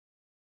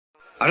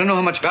I don't know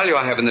how much value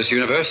I have in this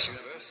universe,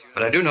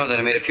 but I do know that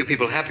I made a few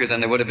people happier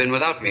than they would have been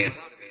without me. And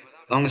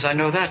as long as I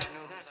know that,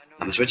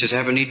 I'm as rich as I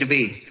ever need to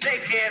be.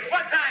 Hey kid,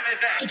 what time is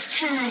it? It's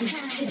time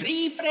to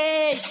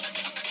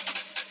refresh.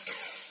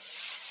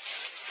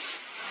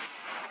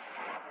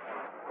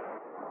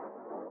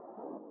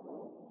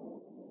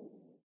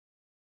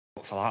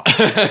 For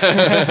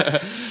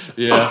that.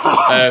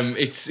 Yeah,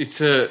 it's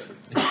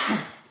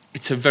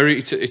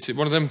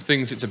one of them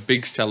things. It's a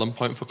big selling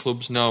point for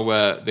clubs now,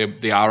 where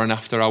they are an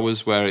after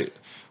hours, where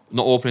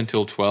not open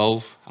until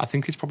 12. I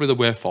think it's probably the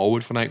way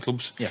forward for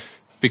nightclubs. Yeah,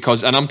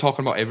 because, and I'm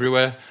talking about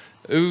everywhere.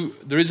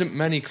 There isn't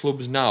many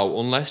clubs now,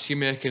 unless you're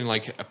making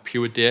like a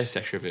pure day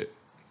session of it,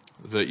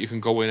 that you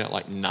can go in at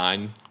like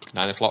 9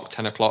 o'clock,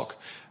 10 o'clock,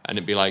 and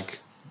it'd be like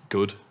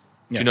good.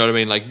 Do you know what I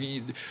mean? Like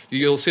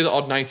you'll see the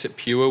odd night at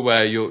Pure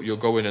where you'll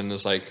go in and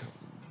there's like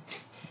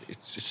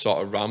it's just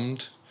sort of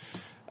rammed,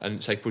 and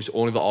it's like, but it's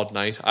only the odd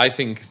night. I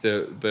think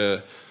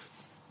the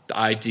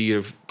idea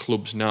of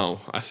clubs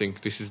now, I think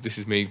this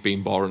is me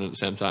being boring at the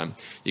same time.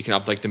 You can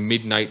have like the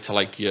midnight to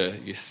like your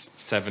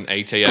 7,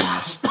 8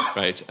 a.m.s,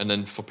 right? And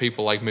then for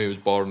people like me who's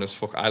boring as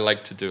fuck, I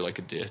like to do like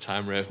a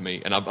daytime rave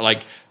meet, and I'd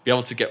like be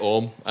able to get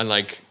home and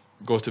like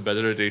go to bed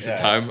at a decent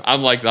time.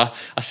 I'm like that.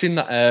 I seen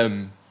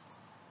that.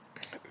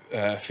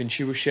 I think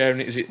she was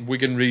sharing it. Is it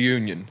Wigan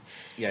Reunion?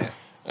 Yeah.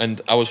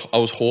 And I was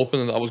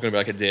hoping that was going to be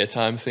like a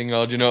daytime thing,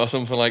 or or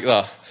something like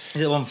that.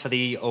 Is it one for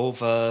the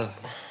over?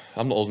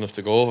 I'm not old enough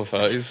to go over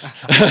 30s.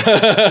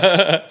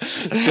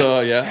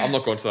 So yeah, I'm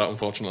not going to that,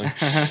 unfortunately.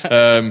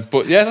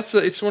 But yeah,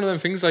 it's one of them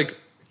things. Like,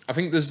 I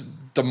think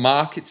the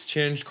market's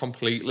changed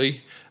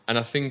completely, and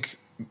I think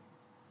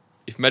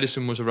if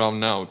medicine was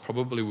around now, it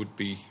probably would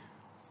be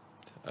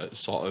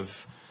sort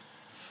of.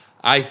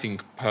 I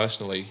think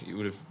personally, it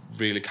would have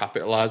really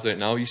capitalised on it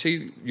now. You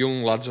see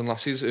young lads and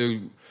lasses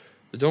who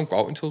they don't go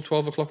out until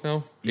 12 o'clock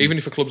now. Even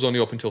if a club's only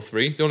up until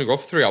 3, they only go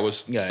for 3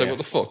 hours. Yeah, it's like, what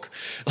the fuck?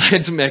 Like, it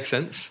doesn't make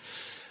sense.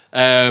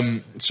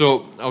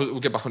 So we'll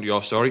get back onto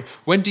your story.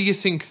 When do you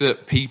think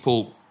that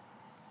people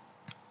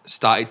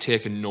started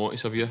taking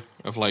notice of you?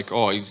 Of like,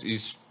 oh,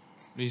 he's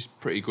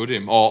pretty good,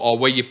 him. Or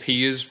were your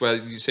peers, where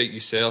you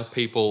say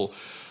people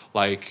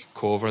like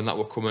Cover and that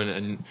were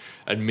coming,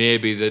 and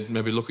maybe they'd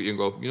look at you and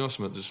go, there's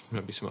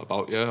maybe something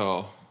about you,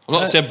 or I'm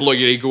not saying blow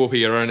your ego up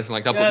here or anything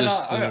like that, but there's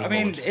I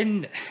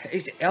mean,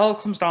 it all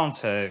comes down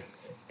to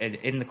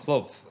in the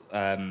club.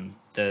 I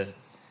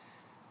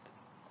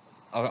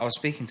was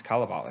speaking to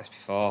Cal about this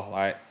before,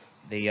 like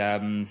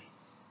the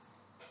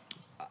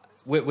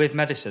with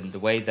medicine, the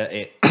way that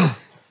it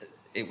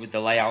with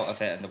the layout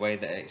of it and the way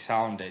that it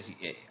sounded,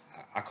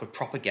 I could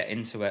proper get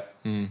into it.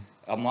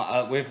 I'm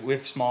like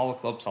with smaller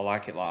clubs, I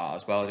like it like that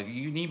as well.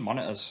 You need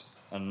monitors,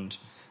 and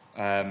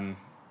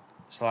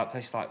so like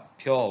places like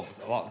Pure,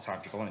 a lot of the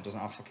time people when it doesn't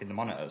have fucking the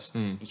monitors,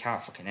 you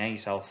can't fucking hear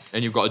yourself.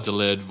 And you've got a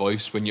delayed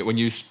voice when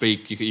you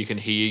speak. You can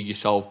hear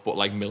yourself, but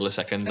like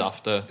milliseconds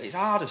after. It's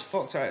hard as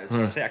fuck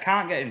to say. I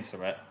can't get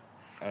into it,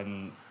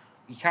 and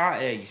you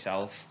can't hear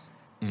yourself.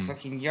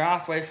 Fucking, you're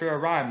halfway through a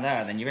rhyme there,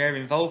 and then you're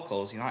hearing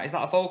vocals. You're like, is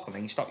that a vocal? And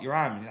then you stop your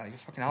rhyme. You're like,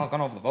 fucking hell, I've gone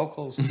over the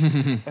vocals.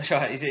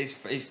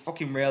 It's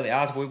fucking really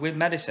hard. With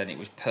medicine, it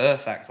was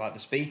perfect. Like the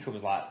speaker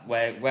was like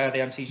where the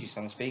MCs used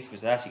on the speaker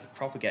was there, so you could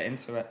proper get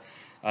into it.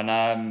 And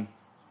I'd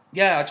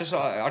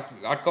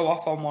go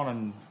off on one,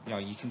 and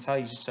you can tell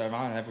you just turn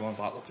around and everyone's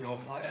like looking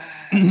over, like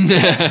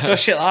no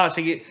shit like that.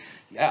 So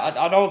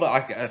I know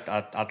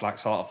that I'd like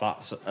sort of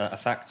that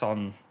effect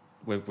on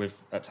with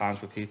at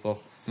times with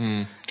people.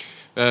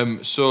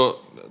 So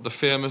the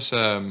famous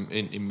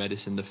in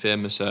medicine, the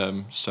famous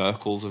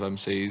circles of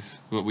MCs.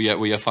 Were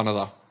you a fan of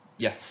that?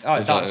 Yeah,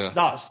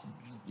 that's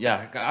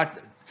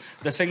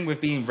the thing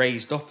with being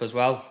raised up as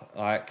well,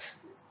 like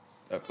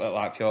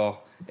Pure.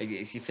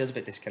 It feels a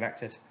bit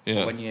disconnected.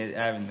 Yeah. When you're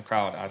there in the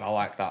crowd, I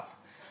like that.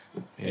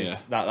 Yeah,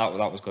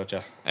 that was good.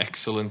 Yeah,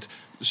 excellent.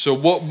 So,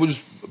 what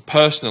was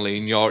personally,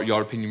 in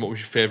your opinion, what was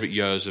your favourite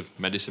years of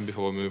medicine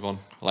before we move on?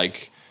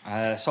 Like.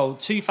 So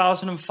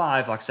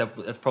 2005, like I said,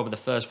 was probably the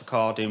first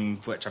recording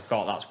which I've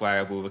got. That's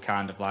where we were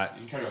kind of like.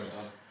 You carry on.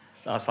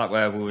 That's like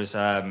where we was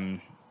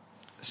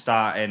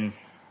starting.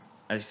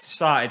 I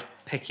started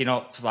picking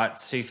up like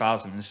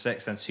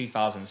 2006, and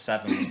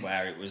 2007 was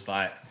where it was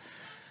like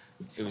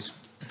it was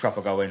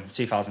proper going.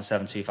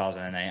 2007,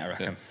 2008, I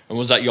reckon. Yeah. And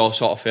was that your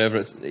sort of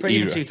favourite era?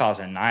 Even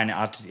 2009,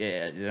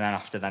 then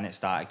after then it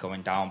started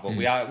going down. But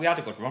we had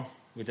a good run.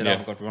 We did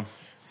have a good run.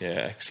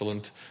 Yeah,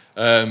 excellent.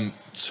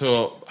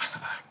 So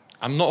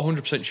I'm not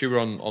 100% sure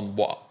on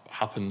what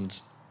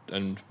happened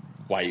and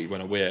why it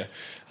went away.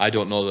 I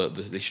don't know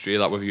the history of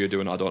that, whether you're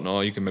doing it, I don't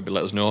know. You can maybe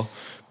let us know.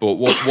 But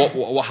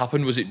what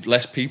happened? Was it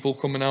less people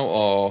coming out,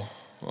 or?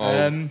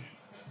 I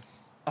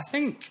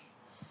think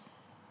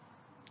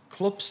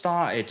club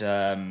started.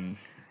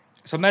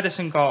 So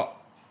medicine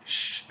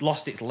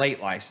lost its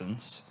late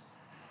license,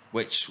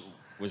 which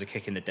was a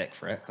kick in the dick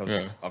for it,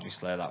 because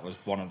obviously that was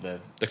one of the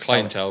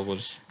clientele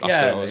was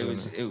after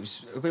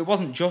it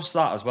wasn't just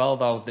that as well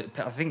though.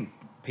 I think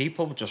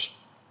people just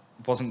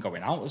wasn't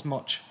going out as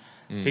much.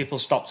 People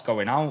stopped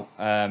going out.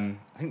 I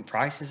think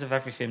prices of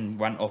everything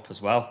went up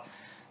as well,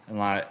 and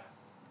like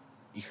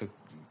you could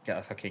get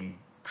a fucking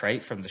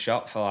crate from the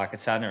shop for like a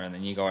tenner, and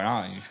then you're going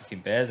out and your fucking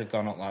beers have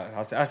gone up.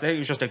 Like I think it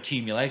was just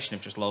accumulation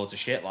of just loads of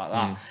shit like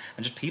that,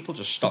 and just people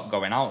just stopped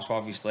going out. So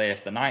obviously,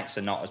 if the nights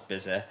are not as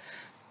busy,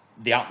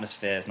 the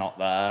atmosphere's not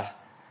there.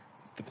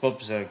 The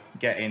clubs are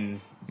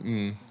getting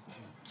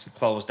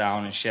closed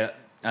down and shit,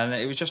 and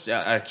it was just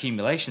an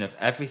accumulation of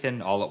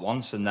everything all at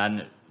once, and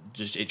then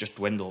it just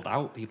dwindled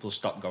out. People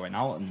stopped going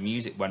out, and the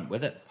music went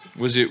with it.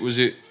 Was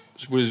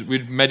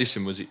with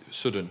medicine? Was it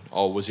sudden,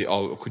 or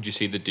could you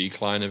see the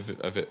decline of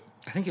it?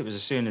 I think it was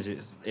as soon as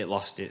it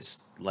lost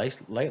its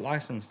late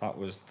license. That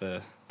was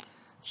the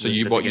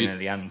beginning of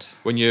the end.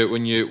 When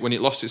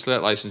it lost its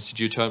late license, did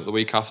you turn up the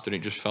week after and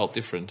it just felt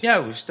different? Yeah,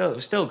 it was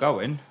still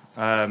going,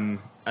 and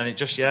it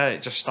just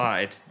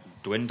started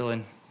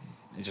dwindling.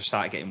 It just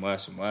started getting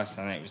worse and worse,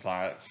 and it was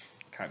like,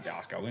 can't be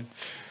arsed going.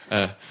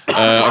 I'm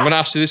going to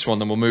ask you this one,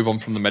 then we'll move on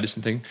from the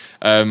medicine thing.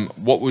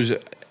 What was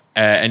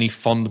any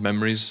fond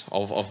memories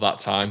of that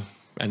time?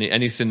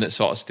 Anything that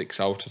sort of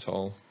sticks out at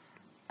all?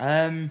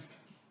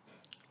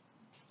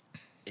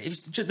 It was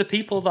just the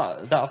people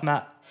that I've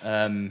met,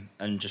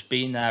 and just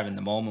being there in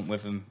the moment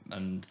with them,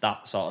 and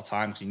that sort of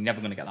time, because you're never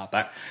going to get that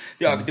back.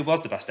 Yeah, there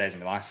was the best days of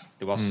my life.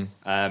 There was.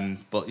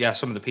 But yeah,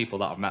 some of the people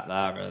that I've met there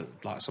are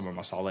like some of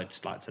my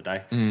solids, like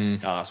today. Yeah,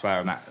 that's where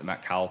I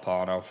met Cal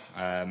Porno,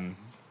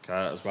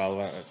 Kurt as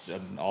well,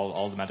 and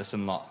all the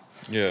medicine lot.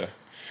 Yeah.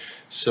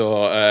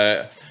 So,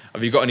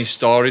 have you got any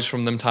stories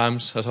from them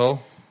times at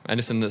all?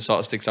 Anything that sort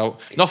of sticks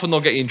out? Nothing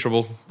that'll get you in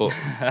trouble, but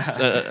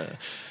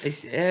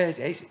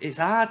it's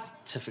hard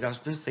to figure. I was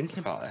just thinking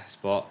about this,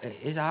 but it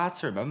is hard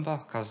to remember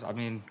because I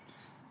mean,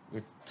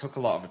 we took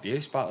a lot of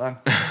abuse back then.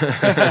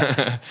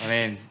 I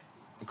mean,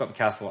 I've got to be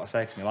careful what I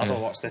say because my lad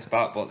will watch this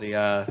back. But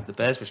the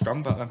bears were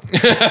strong back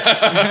then.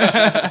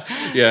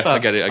 Yeah, I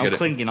get it. I'm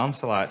clinging on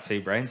to like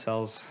 2 brain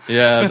cells.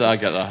 Yeah, I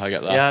get that.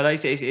 Yeah,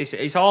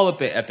 it's all a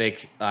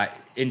big like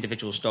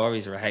individual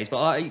stories or a haze.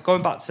 But like,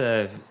 going back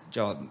to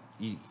John,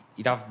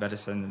 you'd have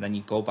medicine, and then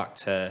you'd go back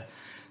to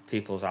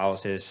people's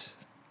houses,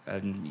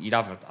 and you'd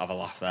have a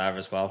laugh there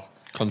as well.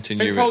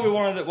 Continue. I think probably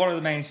one of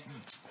the main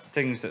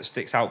things that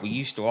sticks out. We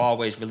used to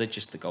always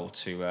religiously go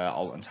to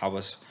Alton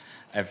Towers.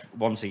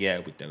 Once a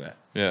year we'd do it.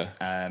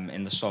 Yeah.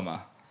 In the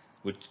summer,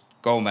 we'd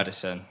go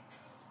medicine,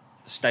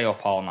 stay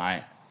up all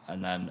night,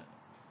 and then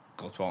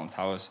go to Alton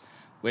Towers.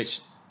 Which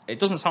it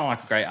doesn't sound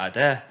like a great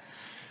idea,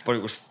 but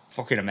it was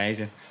fucking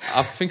amazing.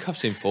 I think I've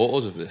seen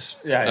photos of this.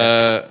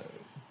 Yeah.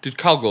 Did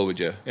Cal go with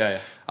you? Yeah.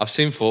 I've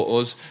seen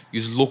photos.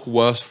 You look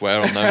worse for wear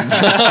on them.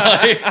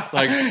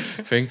 like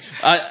thing.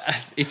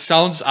 It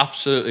sounds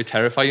absolutely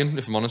terrifying,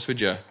 if I'm honest with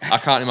you. I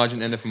can't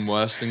imagine anything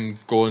worse than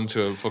going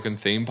to a fucking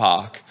theme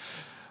park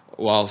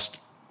whilst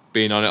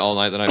being on it all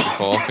night the night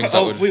before. I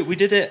think we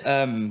did it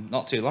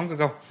not too long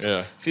ago. Yeah.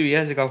 A few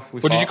years ago.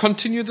 But did you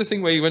continue the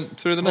thing where you went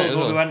through the night?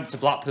 We went to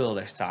Blackpool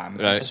this time.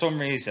 Right. For some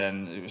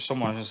reason, it was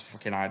someone's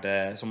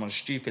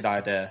stupid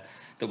idea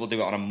that we'll do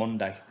it on a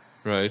Monday.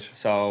 Right.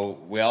 So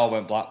we all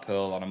went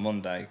Blackpool on a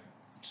Monday,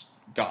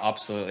 got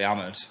absolutely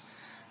hammered,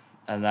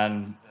 and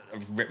then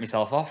ripped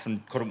myself off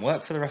and couldn't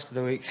work for the rest of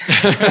the week.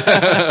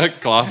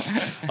 Class,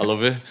 I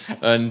love it.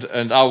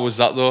 And how was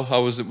that though?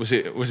 How was it? Was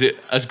it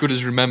as good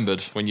as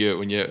remembered when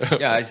you?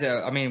 Yeah,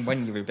 I mean,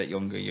 when you're a bit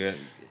younger,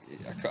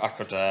 I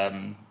could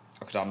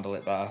handle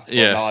it better. But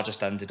yeah. No, I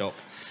just ended up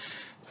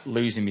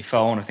losing my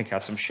phone. I think I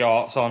had some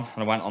shorts on,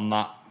 and I went on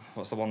that.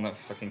 What's the one that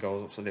fucking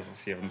goes up? So the other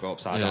few of them go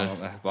upside down, don't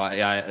they? But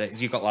yeah,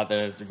 you got like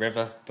the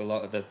river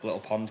below, the little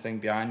pond thing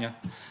behind you.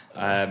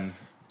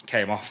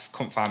 Came off,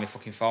 couldn't find my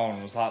fucking phone.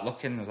 I was like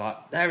looking, I was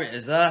like, there it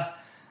is there.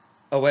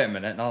 Oh, wait a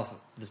minute, no.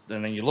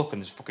 And then you look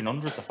and there's fucking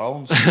hundreds of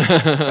phones.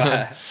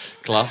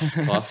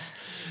 Class.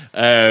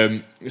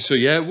 So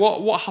yeah,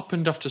 what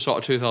happened after sort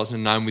of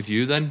 2009 with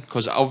you then?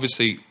 Because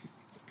obviously,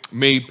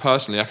 me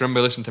personally, I can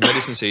remember listening to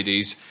medicine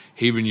CDs,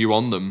 hearing you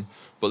on them,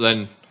 but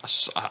then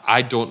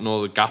I don't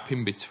know the gap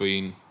in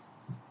between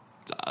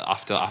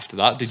after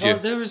that. Did you?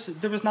 There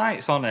was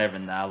nights on here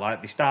and there.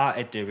 Like they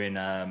started doing.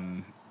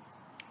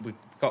 We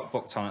got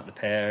booked on at the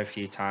Pier a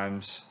few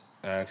times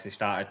because they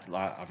started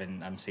like having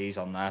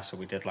MCs on there. So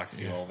we did like a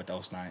few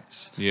overdose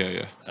nights.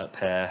 Yeah. At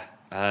Pier.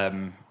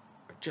 A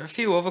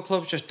few other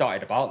clubs just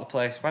dotted about the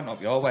place. Went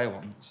up your way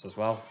once as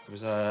well. There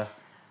was a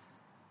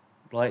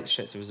late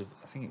shit.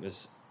 I think it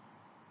was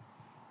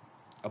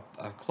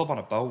a club on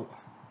a boat.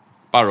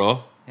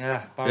 Barrow.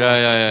 Yeah. Barrow.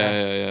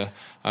 Yeah.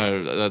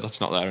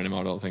 That's not there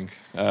anymore, I don't think.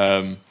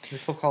 There's a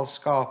club called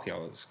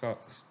Scorpio.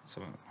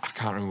 Something. I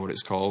can't remember what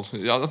it's called.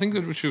 I think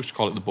they should just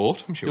call it the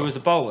Boat, I'm sure. There was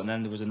a boat and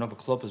then there was another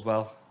club as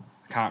well.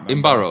 I can't remember.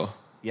 In Barrow?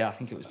 Yeah, I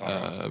think it was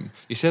Barrow.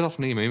 You say that's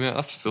near me, mate.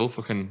 That's still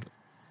fucking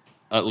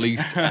at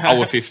least an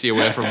hour 50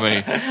 away from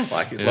me.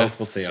 Like it's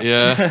local to you.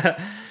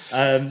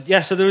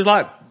 Yeah. So there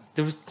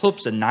was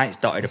clubs and nights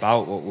dotted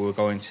about what we were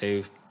going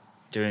to,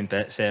 doing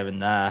bits here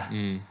and there.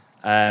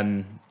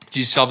 Do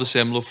you still have the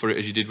same love for it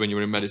as you did when you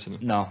were in medicine?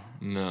 No.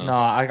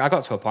 I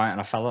got to a point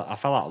and I fell out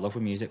of love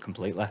with music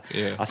completely.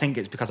 Yeah. I think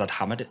it's because I'd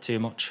hammered it too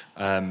much.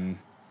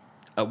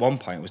 At one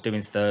point, I was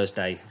doing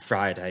Thursday,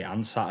 Friday,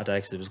 and Saturday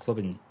because there was a club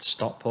in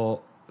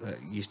Stockport that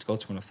I used to go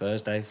to on a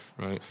Thursday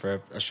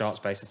for a short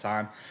space of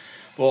time.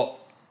 But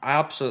I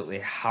absolutely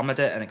hammered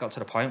it, and it got to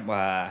the point where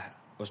I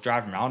was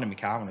driving around in my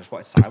car and I just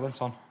wanted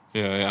silence on.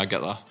 Yeah, I get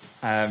that.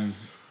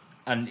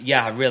 And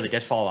yeah, I really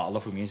did fall out of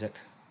love with music.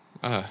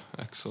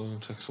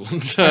 Excellent.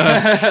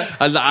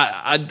 And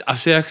I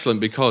say excellent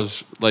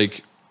because,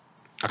 like,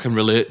 I can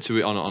relate to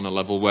it on a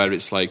level where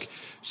it's like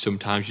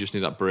sometimes you just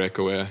need that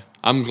breakaway.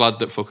 I'm glad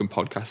that fucking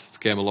podcasts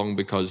came along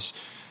because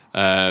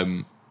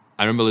I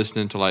remember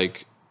listening to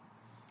like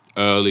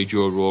early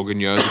Joe Rogan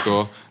years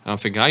ago, and I'm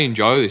thinking I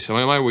enjoy this. Am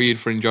I weird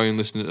for enjoying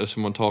listening to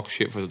someone talk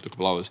shit for a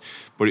couple hours?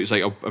 But it's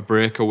like a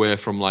breakaway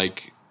from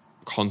like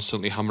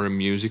constantly hammering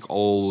music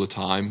all the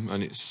time,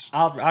 and it's.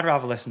 I'd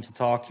rather listen to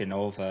talking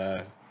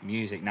over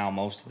music now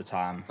most of the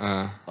time.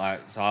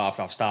 So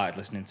I've started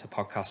listening to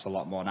podcasts a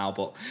lot more now,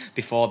 but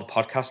before the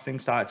podcast thing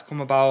started to come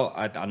about,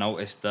 I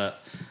noticed that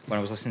when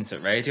I was listening to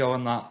radio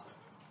and that,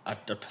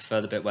 I'd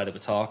prefer the bit where they were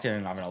talking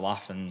and having a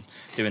laugh and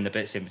doing the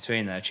bits in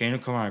between. Then a tune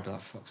would come on and I'd be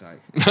like, fuck's sake.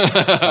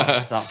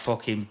 that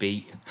fucking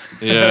beat.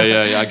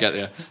 Yeah, I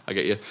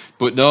get you.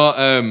 But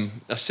no,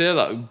 I say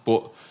that,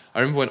 but I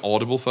remember when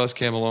Audible first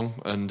came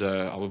along, and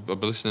I'd be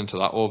listening to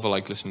that over,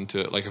 like, listening to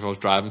it, like, if I was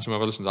driving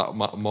somewhere, I'd listen to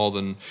that more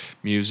than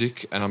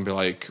music, and I'd be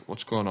like,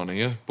 what's going on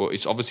here? But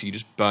it's obviously you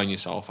just burn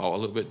yourself out a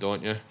little bit,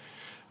 don't you?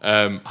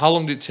 How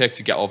long did it take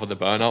to get over the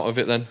burnout of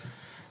it then?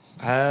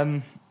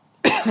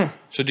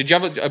 So did you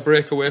have a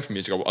break away from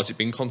music, or has it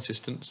been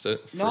consistent?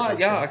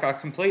 I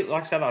completely,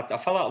 like I said, I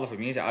fell out of love with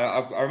music.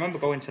 I remember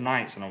going to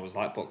nights and I was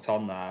like booked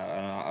on there,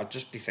 and I'd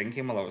just be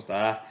thinking while I was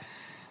there,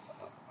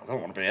 I don't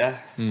want to be here.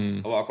 I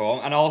want to go home.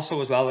 And also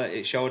as well,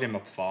 it showed in my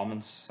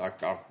performance. I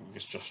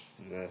was just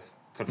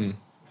couldn't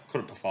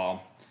perform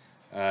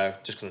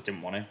just because I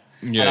didn't want to.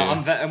 Yeah,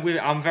 and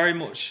I'm very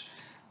much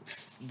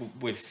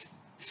with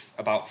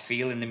about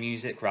feeling the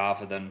music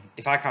rather than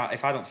if I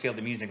don't feel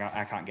the music,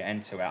 I can't get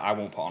into it. I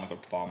won't put on a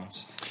good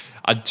performance.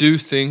 I do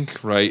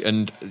think, right,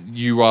 and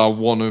you are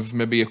one of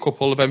maybe a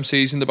couple of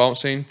MCs in the bounce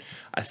scene.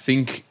 I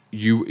think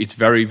it's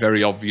very,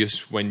 very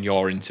obvious when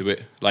you're into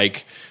it.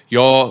 Like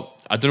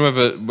I don't know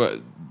whether, but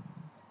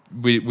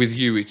with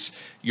you, it's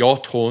your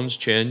tones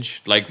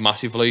change like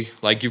massively.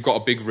 Like you've got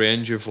a big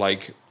range of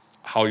like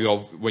how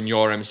when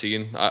you're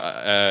MCing.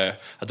 I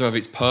don't know if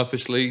it's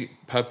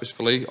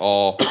purposefully,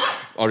 or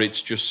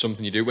it's just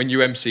something you do. When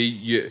you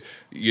MC,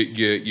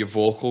 your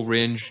vocal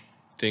range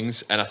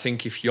things, and I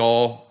think if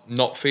you're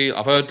not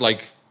I've heard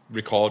like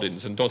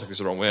recordings, and don't take this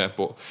the wrong way,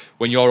 but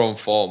when you're on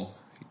form,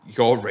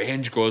 your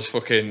range goes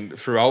fucking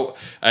throughout,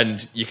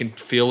 and you can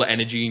feel the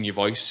energy in your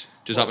voice.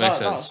 Does that make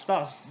sense?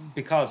 That's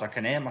because I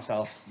can hear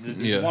myself.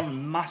 There's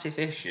one massive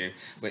issue,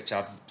 which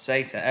I'd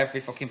say to every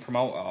fucking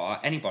promoter or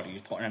anybody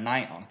who's putting a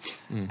night on.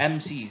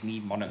 MCs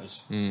need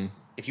monitors.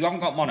 If you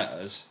haven't got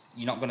monitors,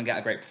 you're not going to get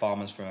a great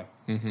performance from it.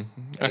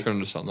 I can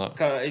understand that.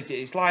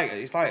 It's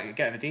like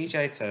getting a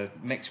DJ to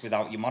mix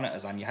without your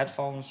monitors and your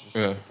headphones. Just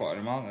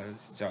putting them on.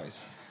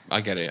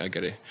 I get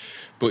it.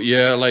 But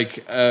yeah,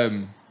 like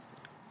on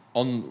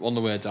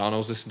the way down, I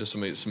was listening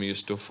to some of your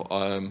stuff,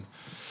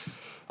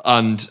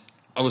 and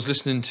I was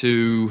listening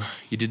to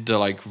you did the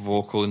like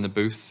vocal in the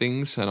booth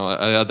things, and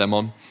I had them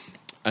on,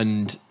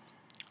 and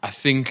I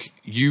think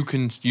you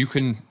can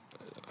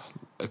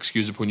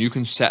excuse the pun, you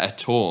can set a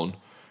tone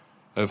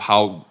of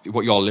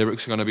what your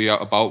lyrics are going to be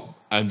about,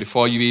 and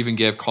before you even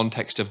gave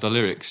context of the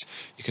lyrics,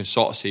 you can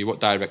sort of see what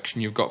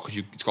direction you've got because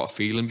it's got a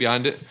feeling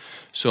behind it.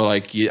 So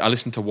like I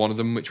listened to one of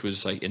them which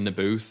was like in the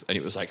booth, and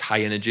it was like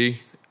high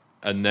energy,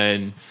 and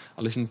then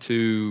I listened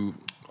to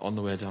on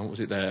the way down, what was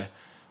it there?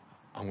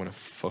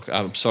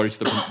 I'm sorry to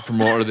the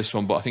promoter of this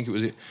one, but I think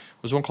it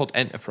was one called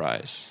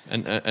Enterprise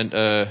and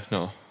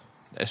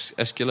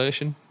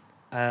Escalation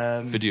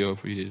video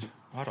we did.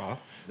 I don't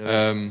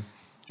know.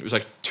 It was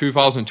like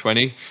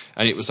 2020,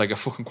 and it was like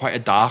quite a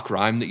dark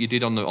rhyme that you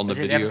did on the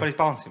video. Everybody's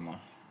bouncing one.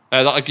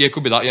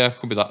 Could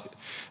be that.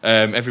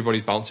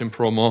 Everybody's bouncing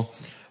promo,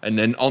 and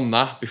then on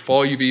that,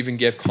 before you've even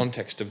gave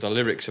context of the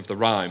lyrics of the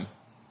rhyme,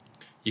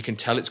 you can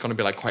tell it's going to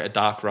be like quite a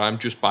dark rhyme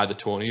just by the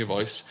tone of your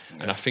voice.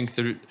 Yeah. And I think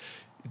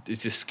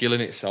it's a skill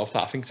in itself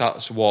that I think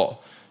that's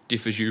what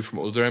differs you from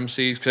other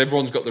MCs, because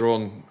everyone's got their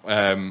own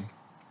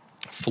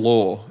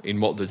flow in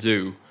what they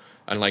do,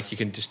 and like you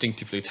can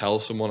distinctively tell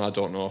someone. I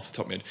don't know off the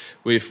top of my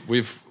head.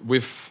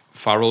 With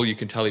Farrell, you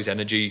can tell his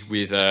energy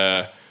with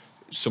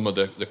some of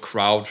the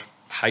crowd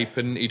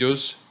hyping he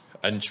does,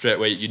 and straight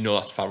away you know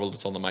that's Farrell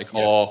that's on the mic.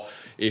 Yeah. Or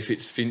if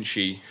it's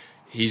Finchy,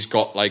 he's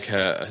got like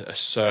a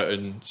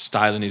certain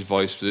style in his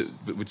voice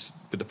with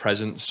the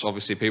presence.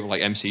 Obviously, people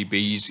like MCB,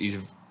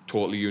 he's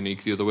totally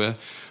unique the other way.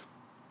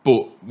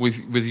 But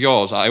with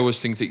yours, I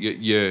always think that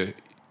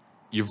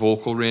your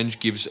vocal range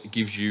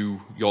gives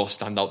you your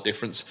standout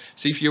difference.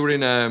 See, if you were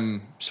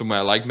in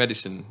somewhere like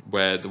medicine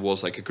where there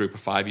was like a group of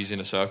 5 years in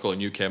a circle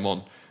and you came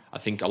on, I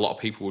think a lot of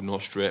people would know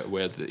straight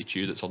away that it's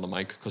you that's on the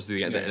mic because they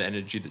get the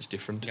energy that's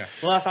different. Yeah.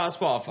 Well, that's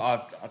what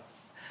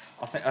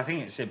I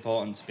think it's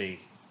important to be,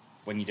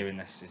 when you're doing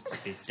this, is to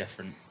be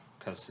different,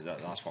 because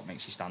that's what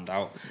makes you stand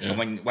out. Yeah.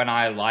 And when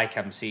I like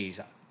MCs,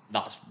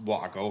 that's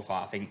what I go for.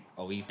 I think,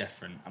 oh, he's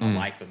different, and I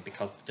like them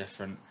because they're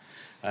different.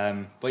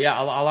 But yeah,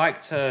 I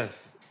like to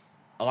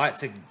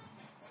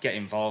get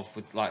involved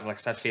with, like I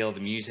said, feel the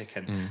music,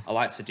 and I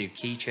like to do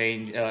key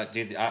change,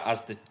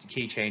 as the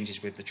key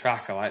changes with the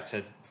track. I like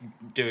to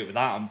do it with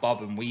that and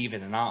bob and weave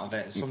in and out of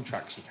it. Some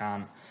tracks you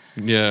can't.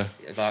 Yeah,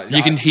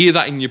 you can hear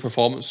that in your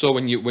performance. So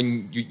when you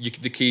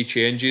the key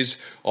changes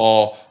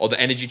or the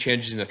energy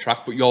changes in the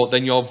track, but your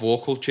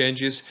vocal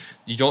changes,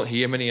 you don't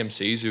hear many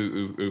MCs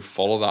who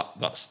follow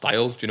that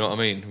style. Do you know what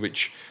I mean?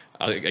 Which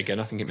again,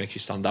 I think it makes you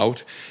stand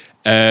out.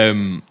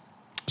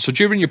 So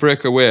during your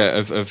breakaway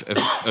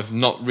of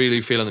not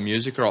really feeling the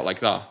music or like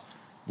that,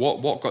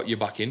 what got you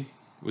back in?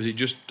 Was it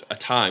just a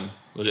time?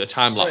 Was it a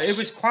time lapse? So it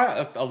was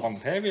quite a long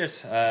period,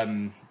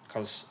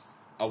 because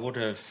I would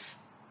have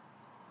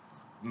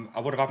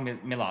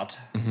had my lad,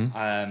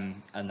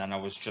 and then I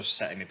was just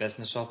setting my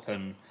business up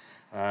and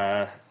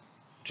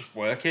just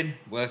working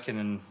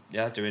and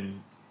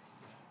doing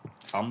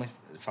family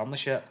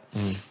shit.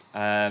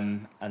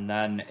 And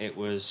then it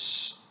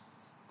was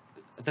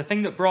the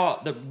thing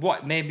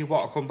what made me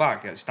want to come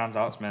back. It stands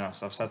out to me. I've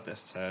said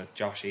this to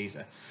Josh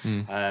Easy.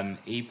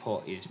 He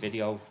put his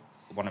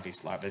one of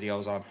his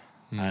videos on,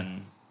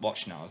 and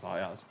watching it, I was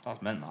like,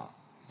 that's meant that.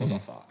 Was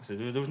off that. So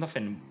there was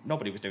nothing.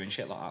 Nobody was doing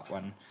shit like that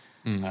when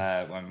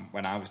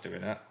I was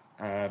doing it.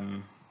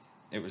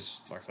 It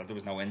was, like I said, there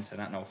was no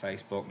internet, no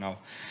Facebook,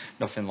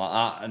 nothing like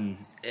that.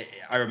 And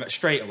I remember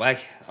straight away,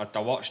 I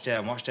watched it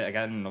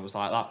again, and I was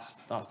like,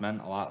 that's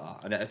meant. I like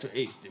that. And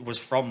it was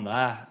from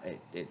there.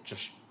 It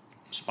just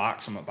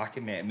sparked something back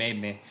in me. It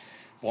made me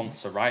want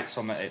to write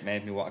something. It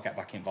made me want to get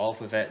back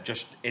involved with it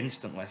just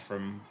instantly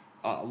from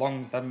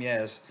along them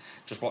years.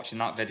 Just watching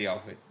that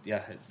video,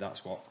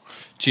 that's what.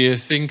 Do you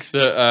think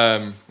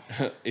that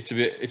it's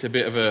a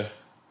bit of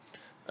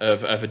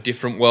a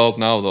different world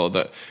now, though,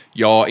 that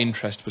your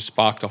interest was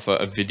sparked off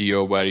a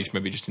video where he's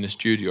maybe just in a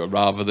studio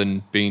rather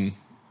than being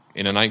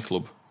in a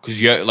nightclub? Because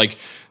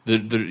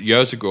the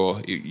years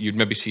ago, you'd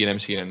maybe see an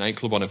MC in a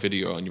nightclub on a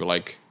video, and you were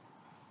like,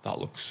 that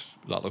looks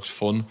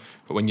fun.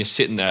 But when you're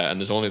sitting there and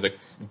there's only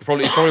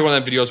probably one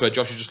of them videos where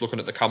Josh is just looking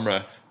at the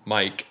camera,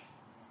 mic,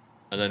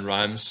 and then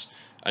rhymes,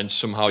 and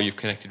somehow you've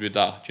connected with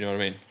that. Do you know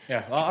what I mean?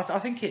 Yeah, well, I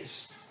think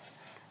it's.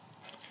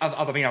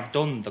 I've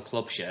done the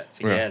club shit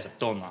for years. I've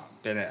done that.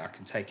 Been it. I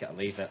can take it or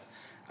leave it.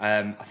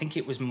 I think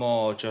it was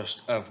more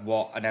just of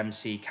what an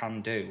MC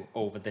can do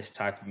over this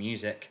type of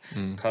music,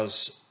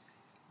 because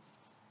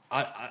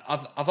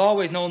I've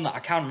always known that I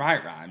can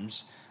write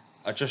rhymes.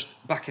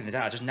 Back in the day,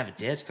 I just never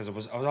did, because I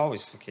was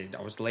always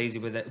I was lazy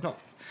with it. Not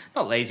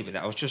lazy with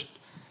it. I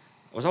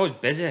was always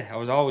busy. I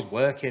was always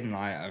working.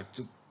 Like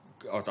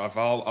I've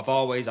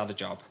always had a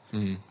job.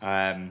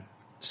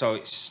 So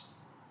it's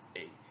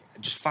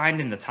just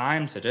finding the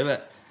time to do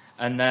it,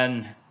 and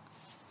then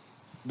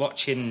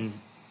watching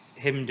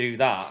him do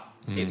that,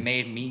 it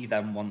made me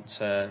then want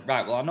to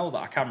write. Well, I know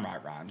that I can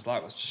write rhymes.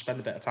 Like, let's just spend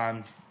a bit of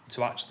time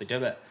to actually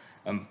do it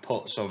and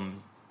put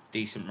some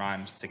decent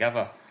rhymes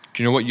together.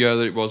 Do you know what year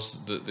that it was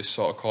that this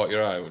sort of caught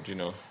your eye? Do you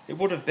know? It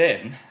would have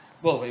been.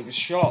 Well, it was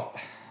shot.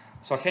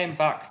 So I came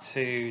back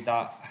to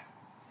that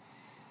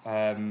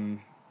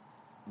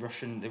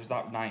Russian. It was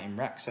that night in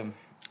Wrexham.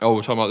 Oh, we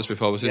were talking about this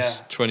before. Was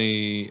this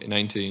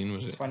 2019,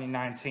 was it?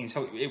 2019.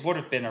 So it would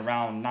have been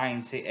around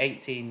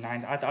 18,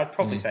 19. I'd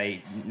probably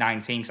say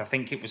 19, because I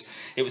think it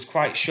was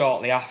quite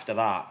shortly after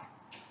that,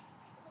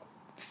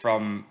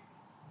 from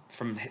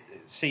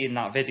seeing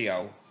that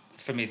video,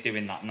 for me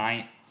doing that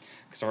night.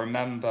 Because I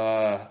remember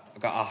I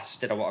got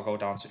asked, did I want to go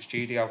down to the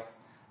studio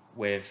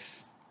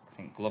with, I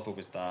think Glover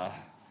was there,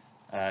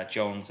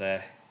 Jones,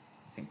 I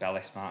think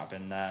Bellis might have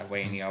been there,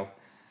 Waynio,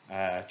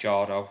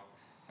 Jordo.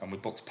 And we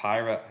booked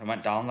Pirate. I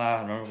went down there.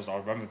 I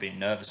remember being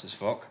nervous as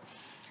fuck.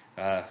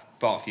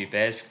 Bought a few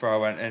beers before I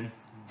went in.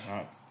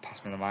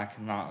 Passed me the mic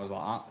and that. I was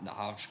like, no,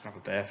 I'll just grab a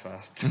beer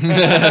first. So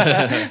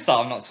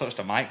I've not touched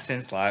a mic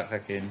since, like,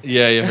 fucking...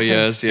 Yeah, for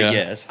years, yeah.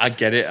 years. I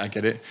get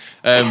it.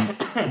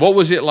 What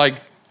was it like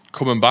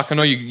coming back? I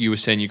know you were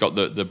saying you got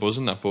the buzz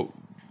and that, but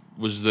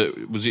was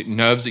it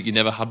nerves that you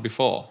never had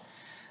before?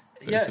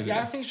 Yeah,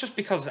 I think it's just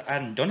because I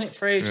hadn't done it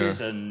for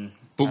ages, and...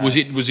 But was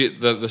it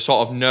the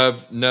sort of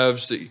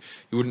nerves that you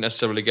wouldn't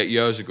necessarily get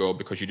years ago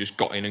because you just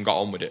got in and got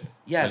on with it?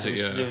 Yeah,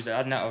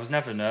 I was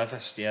never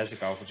nervous years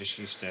ago. I just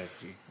used to,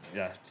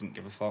 didn't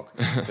give a fuck.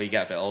 But you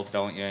get a bit older,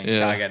 don't you? And you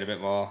start getting a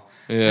bit more.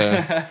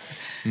 Yeah,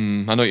 I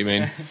know what you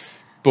mean.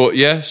 But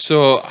yeah,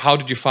 so how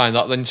did you find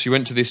that then? So you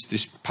went to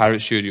this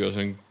Pirate Studios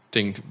and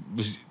thing.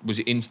 Was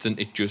it instant?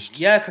 It just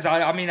because I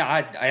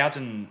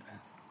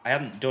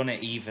hadn't done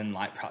it even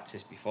like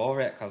practice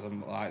before it, because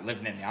I'm like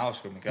living in the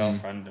house with my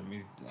girlfriend and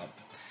we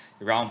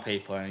around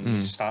people and you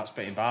just start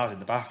spitting bars in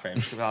the bathroom.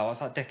 She'll be like, what's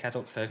that dickhead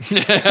up to?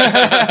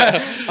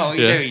 Oh, what are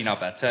you doing? You're not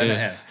bad. Turn it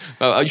in.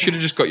 Well, you should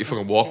have just got your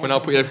fucking Walkman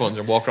out, put your headphones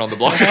and walk around the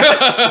block.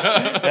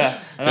 Yeah,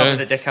 and I'll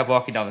be the dickhead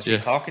walking down the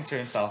street talking to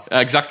himself.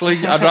 Exactly.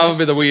 I'd rather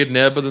be the weird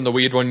neighbour than the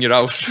weird one in your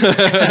house.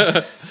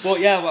 But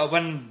yeah, well,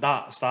 when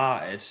that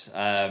started, just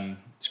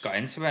got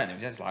into it and it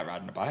was just like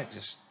riding a bike.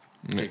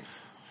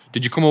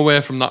 Did you come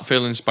away from that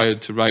feeling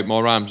inspired to write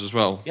more rhymes as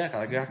well? Yeah,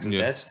 I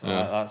did.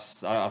 I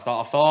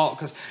thought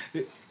because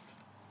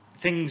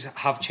things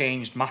have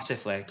changed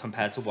massively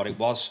compared to what it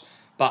was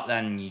back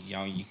then.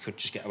 You could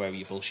just get away with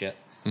your bullshit,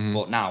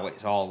 but now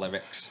it's all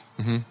lyrics,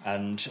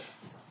 and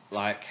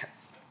like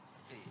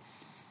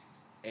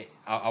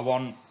I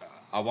want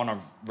to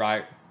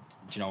write,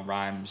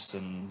 rhymes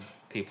and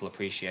people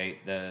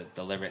appreciate the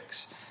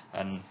lyrics,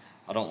 and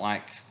I don't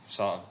like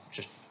sort of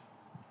just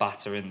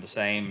battering the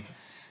same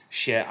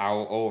shit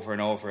out over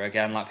and over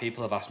again. Like,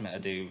 people have asked me to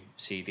do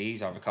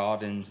CDs or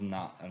recordings and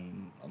that,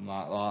 and I'm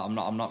like, well, I'm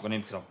not going to,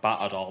 because I've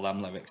battered all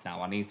them lyrics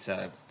now. I need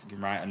to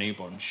write a new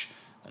bunch,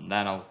 and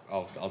then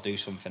I'll do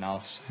something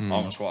else.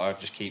 Almost what I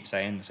just keep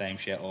saying the same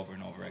shit over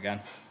and over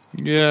again.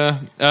 Yeah,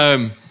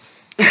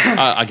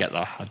 I get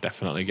that. I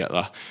definitely get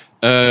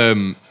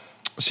that.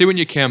 See, when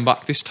you came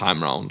back this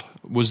time round,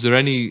 was there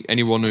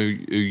anyone who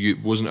you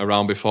wasn't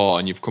around before,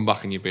 and you've come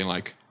back and you've been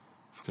like,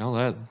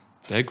 "Well,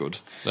 they're good.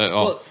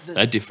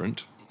 They're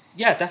different."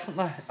 Yeah,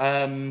 definitely.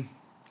 I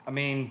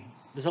mean,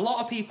 there's a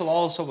lot of people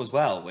also as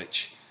well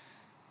which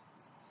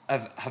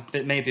have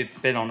maybe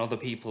been on other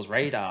people's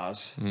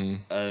radars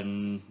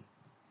and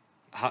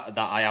that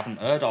I haven't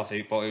heard of.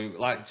 But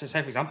like, to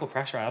say for example,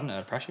 Pressure, I hadn't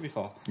heard Pressure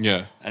before.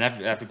 Yeah, and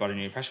everybody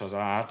knew Pressure was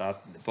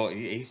but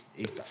he's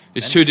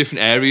it's two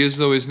different areas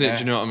though, isn't it? Yeah. Do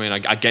you know what I mean?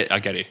 I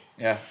get it.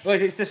 Yeah, well,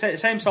 it's the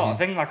same sort of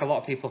thing. Like, a lot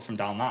of people from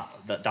down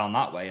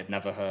that way had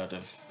never heard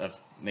of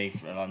me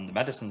on the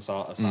medicine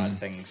sort of side of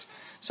things.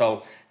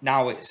 So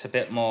now it's a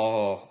bit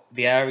more,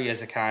 the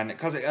areas are kind of,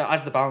 because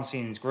as the band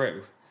scenes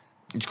grew,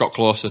 it's got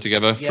closer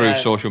together through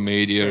social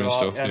media and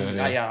stuff.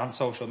 And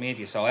social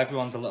media. So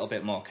everyone's a little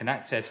bit more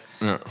connected.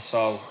 Yeah.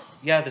 So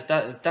yeah, there's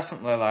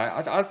definitely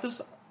like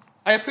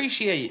I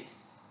appreciate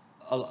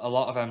a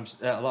lot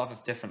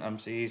of different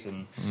MCs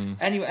and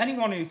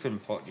anyone who can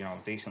put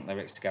decent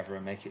lyrics together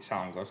and make it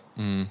sound good.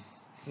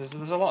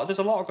 There's a lot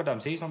of good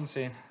MCs on the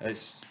scene.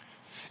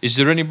 Is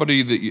there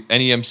anybody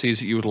any MCs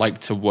that you would like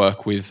to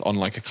work with on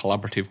like a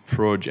collaborative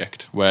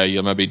project where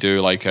you'll maybe do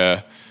like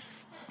a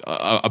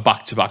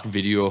back-to-back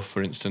video,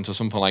 for instance, or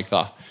something like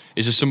that?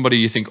 Is there somebody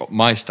you think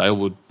my style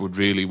would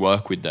really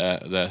work with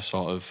their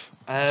sort of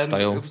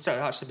style? It's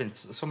actually been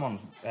someone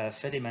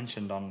Fiddy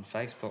mentioned on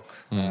Facebook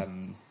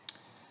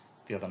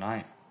the other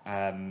night,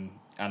 and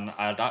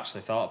I'd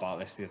actually thought about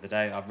this the other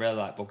day. I really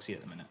like Bugsy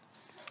at the minute,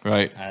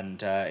 right?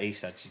 And he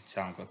said you'd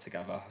sound good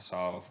together.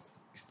 So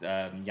he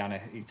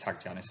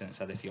tagged Yanis in and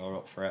said if you're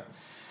up for it.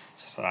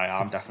 So I said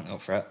I'm definitely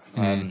up for it.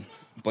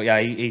 But yeah,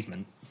 he's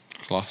mint.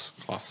 Class.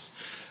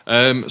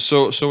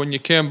 So when you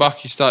came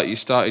back, you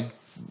started,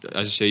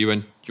 as you say, you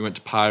went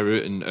to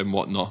Pirate and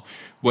whatnot.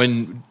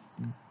 When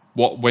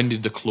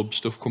did the club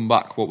stuff come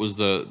back? What was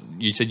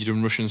you said you'd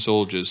done Russian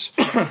Soldiers.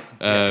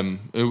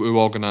 Who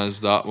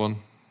organised that one?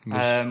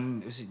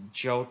 Was it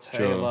Joe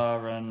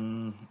Taylor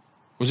and...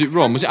 Was it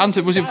Rome? Was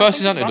it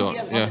versus Antidote?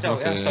 Yeah, it was Antidote,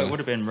 okay, so it would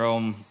have been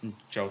Rome and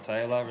Joe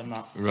Taylor and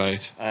that.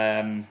 Right.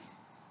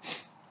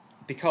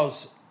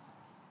 Because...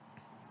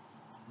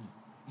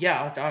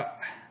 Yeah,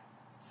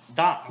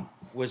 that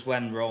was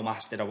when Rome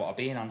asked, did I want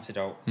to be an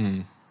Antidote?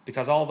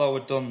 Because although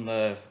we'd done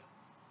the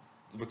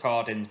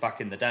recordings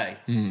back in the day,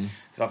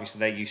 because obviously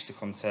they used to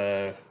come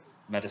to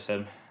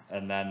Medicine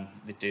and then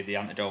they'd do the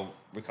Antidote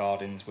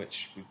recordings,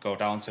 which we'd go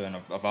down to, and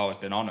I've always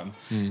been on them.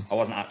 I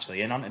wasn't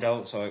actually in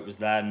Antidote, so it was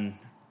then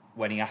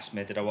when he asked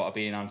me, did I want to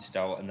be an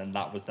Antidote? And then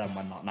that was then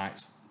when that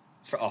night's,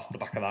 off the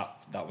back of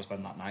that was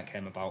when that night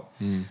came about.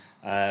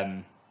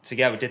 So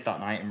yeah, we did that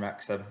night in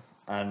Wrexham,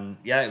 and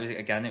yeah,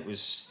 it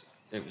was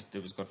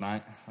good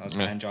night. I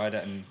enjoyed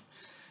it and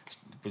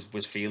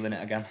was feeling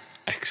it again.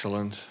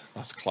 Excellent,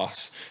 that's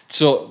class.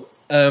 So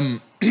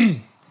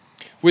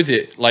with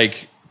it,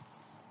 like,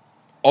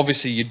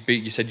 obviously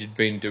you said you'd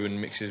been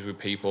doing mixes with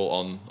people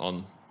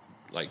on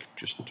like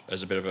just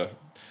as a bit of a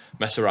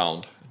mess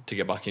around to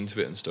get back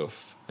into it and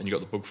stuff, and you got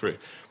the bug for it.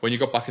 When you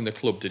got back in the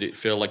club, did it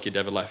feel like you'd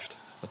ever left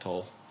at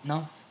all?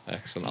 No.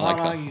 Excellent.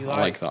 I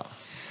like that.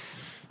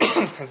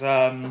 Because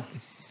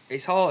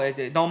it's all,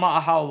 no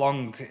matter how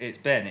long it's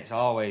been, it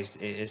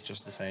is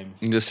just the same.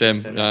 The same,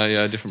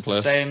 different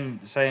place.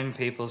 Same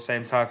people,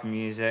 same type of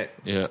music.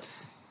 Yeah.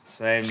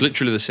 Same. It's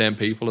literally the same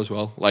people as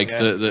well. Like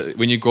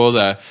when you go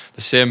there,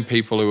 the same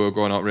people who were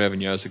going out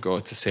raving years ago,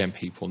 it's the same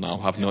people now.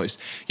 I've noticed.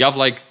 You have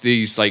like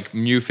these like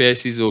new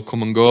faces who'll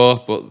come and go,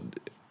 but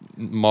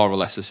more or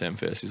less the same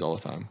faces all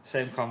the time.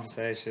 Same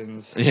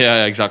conversations.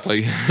 Yeah,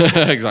 exactly.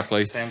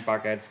 Exactly. Same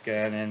bagheads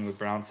going in with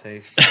brown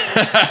teeth.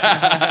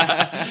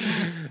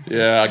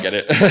 Yeah, I get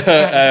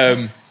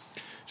it.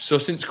 So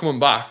since coming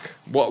back,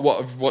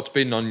 what's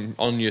been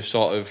on your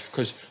sort of,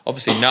 because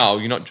obviously now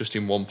you're not just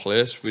in one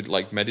place with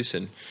like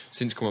medicine.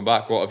 Since coming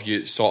back, what have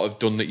you sort of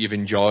done that you've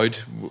enjoyed?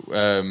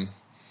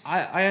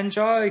 I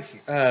enjoy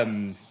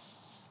King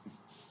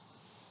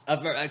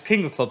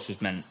of Clubs was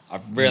meant. I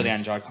really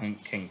enjoyed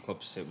King of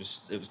Clubs. It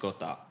was good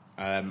that.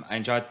 I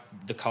enjoyed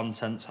the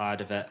content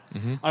side of it,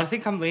 and I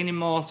think I'm leaning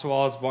more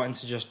towards wanting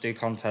to just do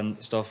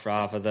content stuff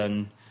rather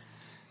than.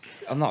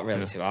 I'm not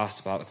really too asked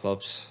about the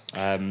clubs.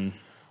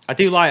 I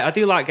do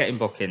like getting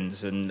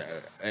bookings, and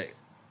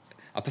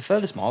I prefer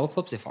the smaller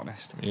clubs, if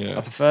honest. Yeah.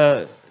 I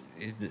prefer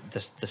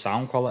the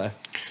sound quality.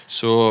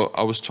 So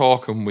I was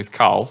talking with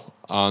Cal,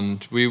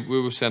 and we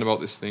were saying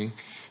about this thing.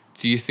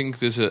 Do you think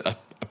there's a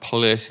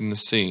place in the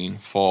scene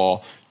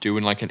for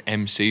doing like an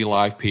MC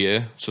live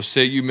PA? So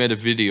say you made a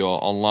video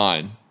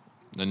online,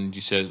 and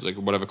you said like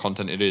whatever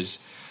content it is,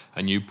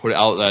 and you put it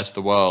out there to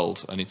the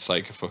world, and it's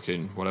like a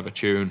fucking whatever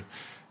tune,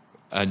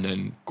 and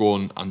then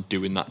going and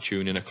doing that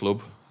tune in a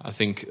club. I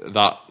think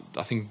that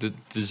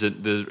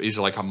there is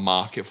like a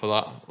market for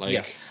that. Like,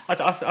 Yeah,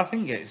 I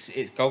think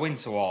it's going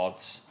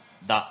towards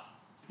that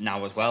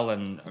now as well,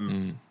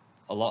 and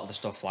a lot of the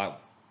stuff like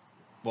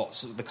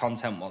what's the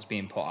content, what's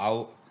being put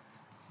out,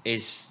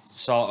 is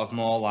sort of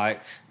more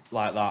like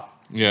that.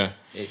 Yeah,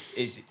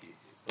 It's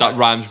that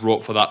rhymes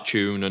wrote for that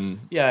tune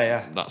and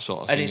yeah that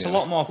sort of and thing. it's a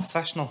lot more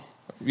professional.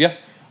 Yeah,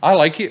 I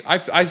like it.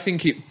 I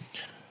think it.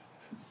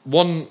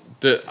 One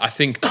that I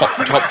think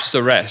tops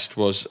the rest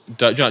was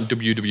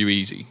WWE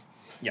Easy.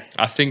 Yeah,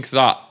 I think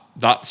that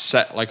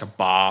set like a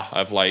bar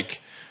of like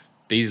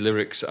these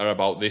lyrics are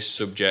about this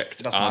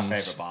subject. that's and my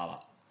favourite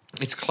bar.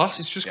 It's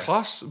class. It's just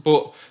class.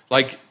 But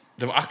like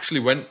they actually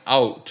went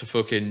out to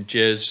fucking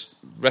Jay's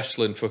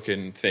wrestling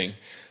fucking thing,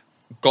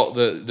 got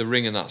the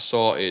ring and that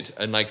sorted,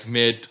 and like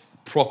made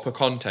proper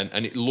content,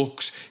 and it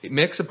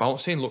makes a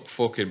bounce scene look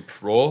fucking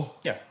pro.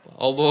 Yeah.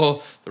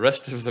 Although the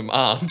rest of them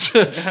aren't.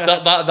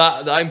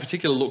 that in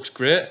particular looks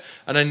great.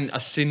 And then I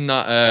seen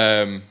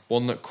that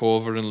one that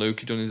Cover and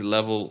Luke done is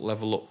level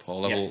up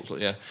or level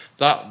yeah.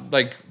 That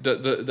like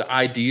the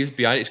ideas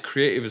behind it is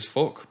creative as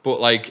fuck.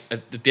 But like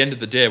at the end of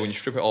the day, when you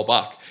strip it all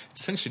back, it's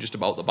essentially just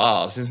about the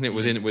bars, isn't it?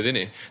 Within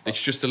it,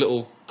 it's just a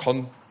little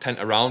content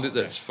around it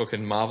that's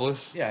fucking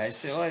marvelous. Yeah,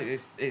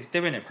 it's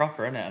doing it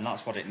proper, isn't it? And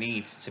that's what it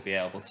needs to be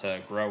able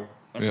to grow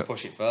and to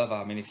push it further.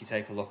 I mean, if you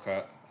take a look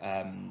at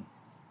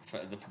for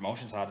the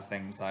promotion side of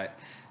things, like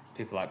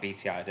people like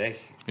BTID,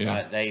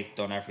 like, they've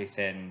done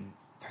everything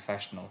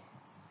professional.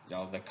 You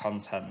know, the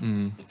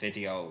content, the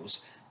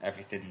videos,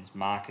 everything's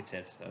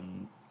marketed,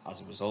 and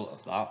as a result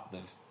of that,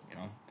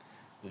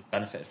 they've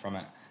benefited from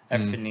it.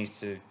 Everything needs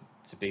to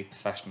be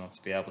professional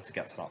to be able to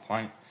get to that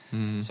point.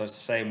 So it's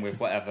the same with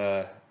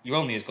whatever. You're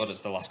only as good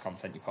as the last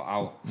content you put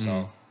out.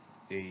 So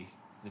the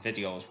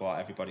video is what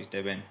everybody's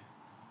doing,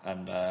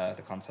 and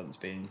the content's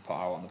being put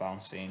out on the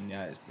bounce scene.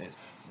 Yeah,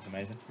 it's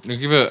amazing. I'll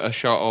give a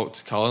shout out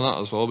to Cal on that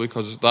as well,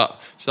 because that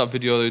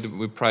video they did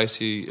with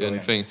Pricey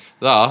and thing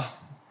that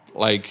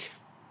like.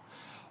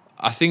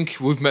 I think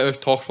we've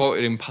talked about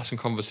it in passing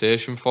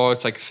conversation for.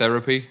 It's like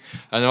therapy,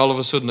 and then all of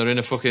a sudden they're in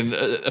a fucking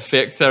a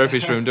fake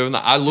therapist room doing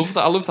that. I love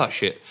that. I love that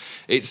shit.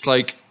 It's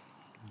like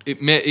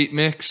it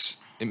makes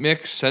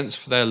sense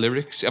for their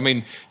lyrics. I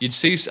mean, you'd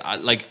see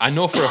like I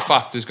know for a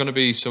fact there's going to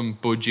be some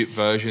budget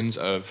versions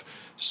of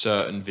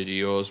certain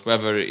videos,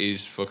 whether it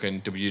is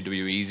fucking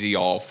WWE Easy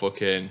or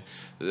fucking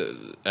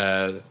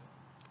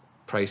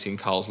Pricing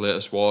Carl's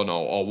latest one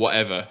or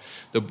whatever.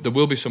 There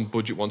will be some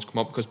budget ones come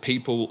up because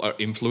people are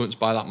influenced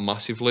by that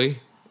massively,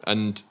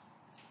 and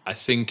I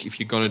think if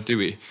you're gonna do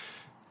it,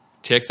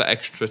 take that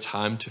extra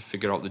time to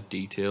figure out the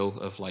detail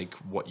of like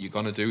what you're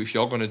gonna do. If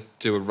you're gonna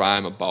do a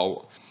rhyme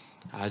about,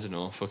 I don't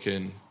know,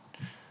 fucking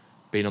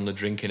being on the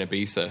drink in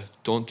Ibiza,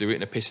 don't do it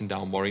in a pissing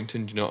down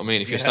Warrington. Do you know what I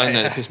mean? If you're standing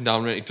there pissing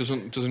down, it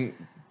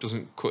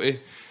doesn't cut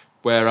it.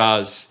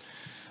 Whereas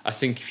I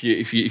think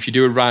if you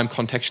do a rhyme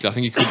contextually, I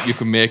think you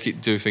could make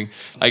it do a thing.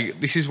 Like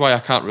this is why I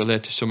can't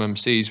relate to some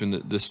MCs when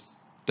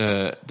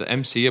the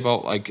MC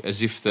about like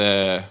as if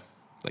they're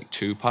like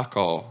Tupac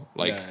or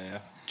like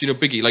do you know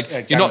Biggie?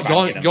 Like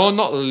you're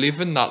not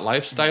living that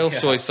lifestyle,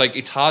 so it's like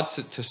it's hard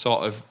to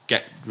sort of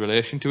get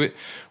relation to it.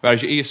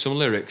 Whereas you hear some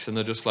lyrics and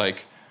they're just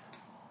like,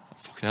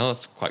 fucking hell,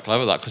 that's quite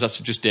clever that, because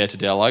that's just day to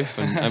day life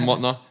and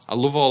whatnot. I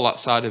love all that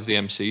side of the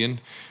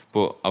MCing,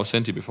 but I was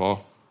saying to you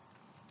before.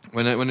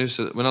 When I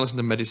listen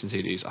to medicine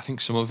CDs, I think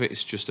some of it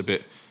is just a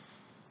bit.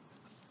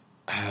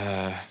 Do you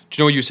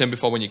know what you were saying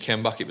before? When you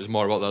came back, it was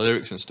more about the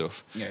lyrics and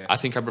stuff. Yeah. I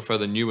think I prefer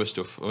the newer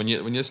stuff. When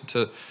you listen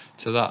to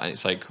that, and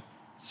it's like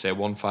say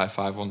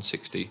 155,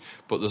 160,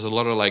 but there's a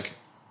lot of like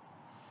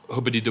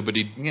hubbity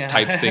dubbity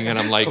type thing, and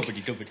I'm like,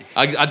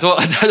 I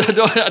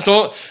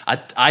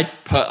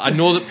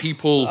know that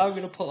people. I'm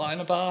gonna put that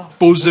in a bar.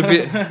 Buzz of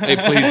it. Hey,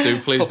 please do.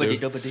 Hubbity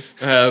dubbity.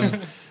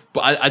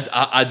 But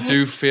I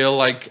do feel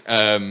like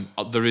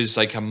there is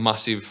like a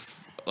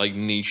massive like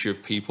niche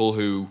of people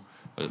who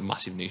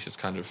massive niche is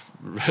kind of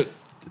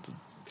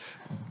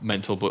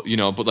mental, but you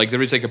know, but like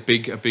there is like a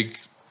big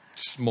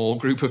small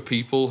group of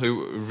people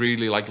who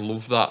really like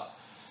love that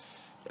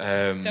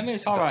I mean,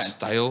 it's all that right.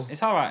 style.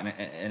 It's all right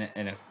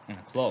in a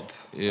club.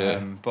 Yeah.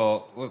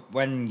 But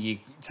when you're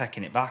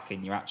taking it back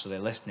and you're actually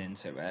listening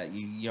to it,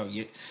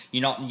 you're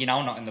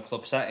now not in the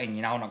club setting.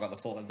 You now not got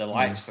the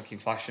lights fucking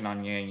flashing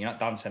on you, and you're not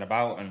dancing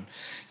about, and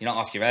you're not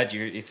off your head.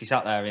 If you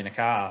sat there in a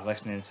car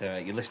listening to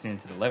it, you're listening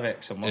to the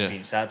lyrics and what's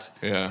being said.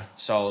 Yeah.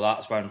 So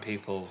that's when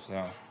people,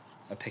 are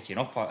pick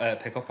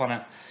up on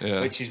it,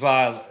 Yeah. which is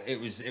why it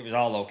was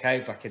all okay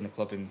back in the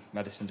club in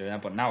Medicine doing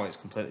that, but now it's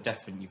completely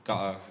different. You've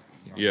got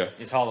to,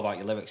 it's all about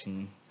your lyrics,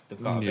 and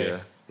they've got to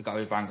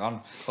be bang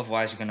on.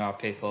 Otherwise, you're going to have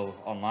people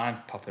online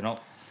popping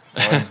up.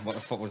 Going, what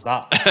the fuck was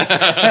that?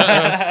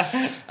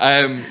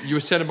 You were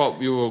saying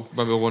about you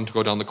maybe wanting to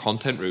go down the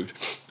content route.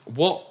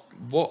 What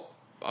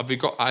have you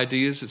got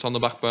ideas that's on the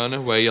back burner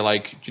where you're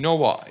like, do you know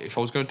what? If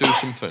I was going to do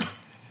something,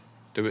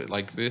 do it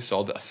like this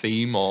or a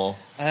theme or.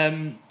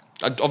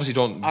 I obviously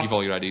don't give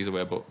all your ideas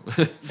away, but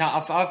No,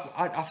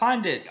 I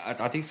find it.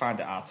 I do find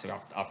it hard to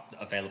have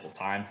available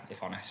time,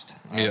 if honest.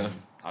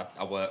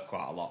 I work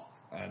quite a lot,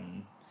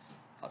 and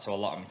so a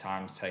lot of my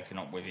time's taken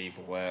up with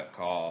either work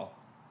or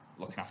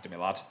looking after my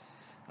lad.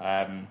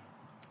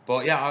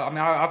 But yeah, I mean,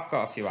 I've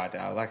got a few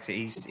ideas. Like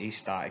he's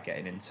started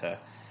getting into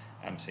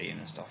MCing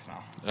and stuff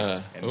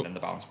now, and the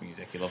bounce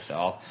music. He loves it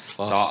all.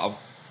 Class. So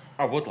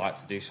I would like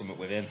to do something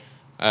with him.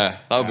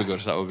 that would be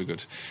good. That would be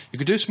good. You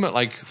could do something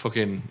like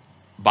fucking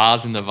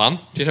bars in the van.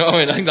 Do you know what I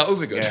mean? I think that would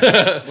be good.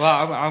 Yeah.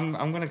 Well,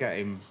 I'm gonna get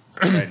him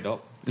trained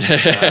up.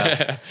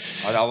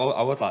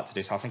 I would like to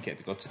do so. I think it'd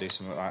be good to do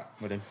something like that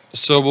with him.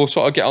 So we'll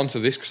sort of get onto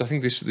this because I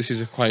think this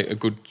is quite a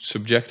good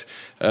subject.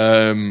 We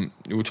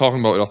were talking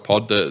about it off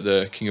pod,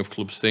 the King of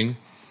Clubs thing.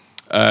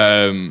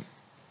 How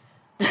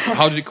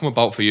did it come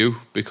about for you?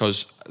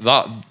 Because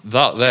that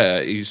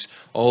there is,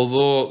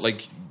 although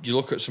like you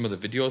look at some of the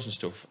videos and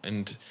stuff,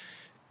 and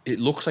it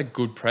looks like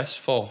good press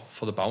for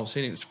the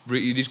bouncing.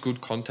 It is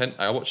good content.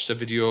 I watched a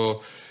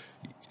video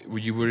where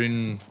you were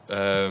in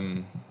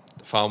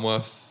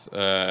Farnworth.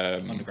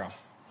 Underground.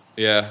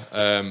 Yeah,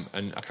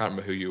 and I can't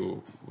remember who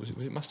you were. Was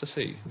it Master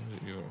C?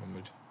 You were on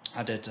with?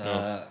 I did.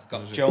 No.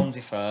 Got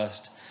Jonesy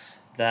first,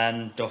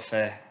 then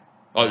Duffy.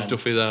 Oh, it was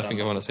Duffy there. I think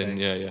I want to say,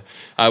 yeah.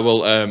 I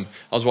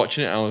was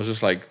watching it and I was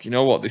just like, you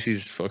know what? This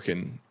is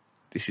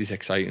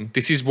exciting.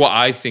 This is what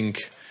I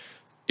think.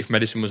 If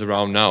medicine was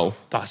around now,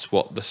 that's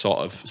what the sort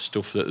of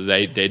stuff that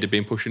they'd have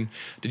been pushing.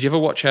 Did you ever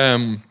watch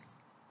Don't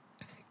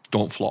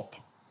Flop?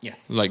 Yeah.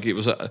 Like it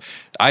was.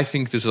 I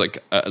think there's like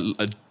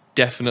a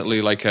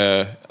definitely like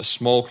a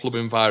small club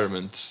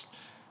environment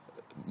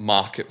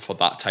market for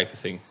that type of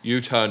thing. You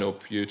turn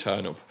up,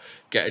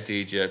 get a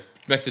DJ,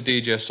 make the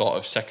DJ sort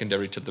of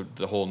secondary to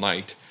the whole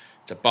night.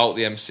 It's about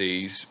the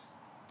MCs,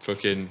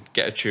 fucking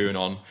get a tune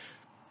on,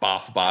 bar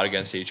for bar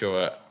against each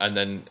other, and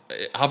then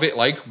have it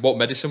like what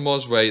medicine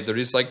was, where there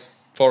is like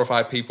 4 or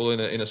 5 people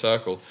in a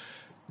circle,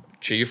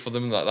 cheer for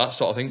them, that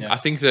sort of thing. Yeah. I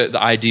think that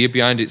the idea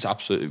behind it's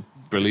absolutely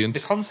brilliant. The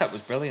concept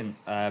was brilliant.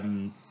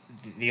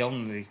 The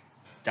only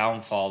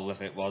downfall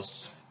of it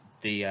was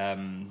the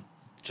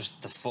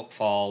just the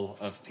footfall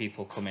of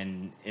people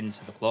coming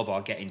into the club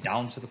or getting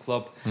down to the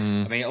club. I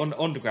mean,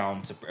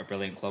 Underground's a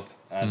brilliant club,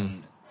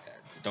 and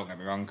don't get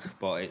me wrong,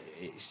 but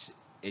it's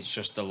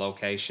just the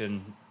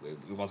location.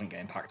 It wasn't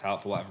getting packed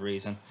out for whatever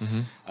reason.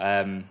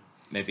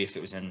 Maybe if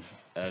it was in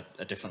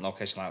a different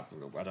location, like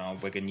I don't know,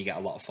 Wigan, you get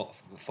a lot of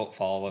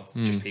footfall of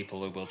just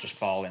people who will just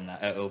fall in there.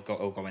 It'll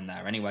go in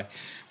there anyway.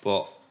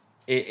 But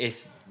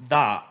if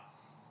that,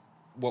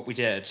 what we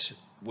did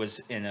was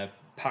in a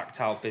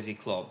packed out busy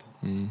club,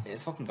 it'd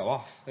fucking go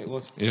off. It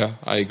would. Yeah,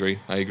 I agree.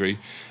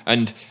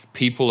 And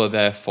people are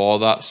there for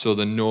that, so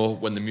they know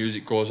when the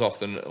music goes off,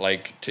 then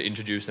like to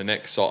introduce the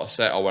next sort of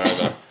set or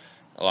whatever.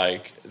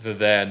 Like they're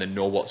there and they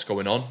know what's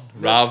going on,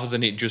 rather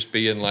than it just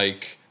being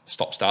like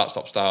stop start.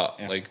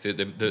 Yeah. Like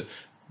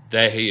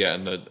they're here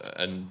and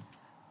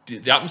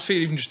the atmosphere,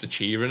 even just the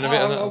cheering of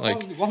it. And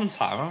like one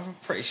time, I'm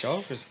pretty sure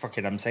it was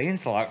fucking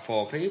MCing to like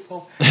 4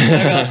 people.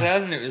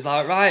 And it was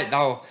like, right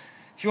now,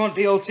 if you want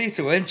DOT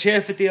to win,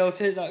 cheer for DOT.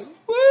 It's like,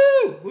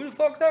 woo! Who the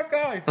fuck's that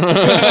guy?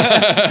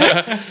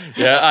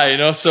 Yeah,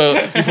 know. So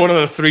if one of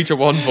the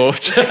 3-1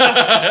 votes, you know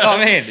what I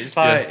mean, it's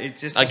like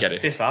it's just I get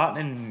it.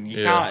 Disheartening.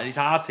 You can't. It's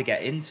hard to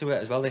get into it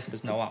as well if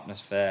there's no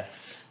atmosphere.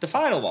 The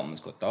final one was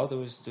good though. There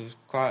was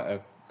quite a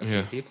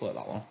few people at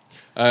that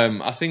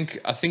one. I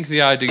think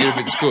the idea of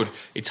it's good.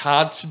 It's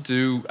hard to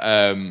do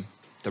the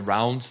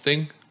rounds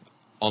thing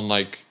on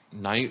like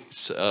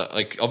nights.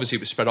 Like obviously it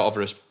was spread out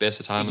over a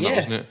space of time, and that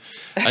wasn't it.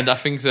 And I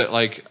think that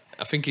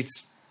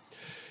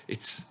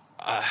it's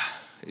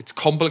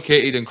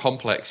complicated and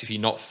complex if you're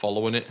not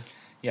following it.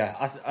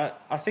 Yeah,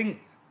 I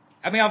think.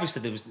 I mean,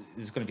 obviously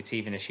there's going to be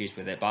teething issues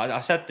with it, but I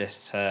said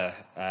this to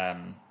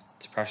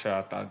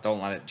Pressure. I don't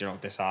let it,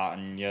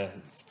 dishearten you.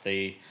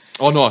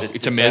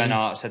 It's amazing.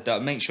 I said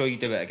that make sure you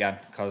do it again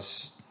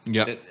because.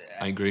 Yeah,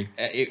 I agree.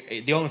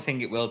 The only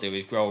thing it will do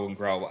is grow,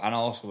 and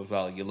also as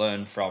well you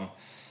learn from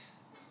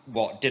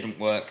what didn't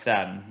work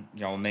then,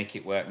 make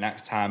it work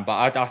next time.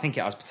 But I think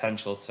it has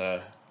potential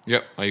to.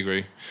 Yep, I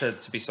agree.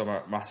 To be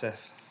somewhat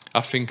massive. I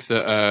think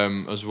that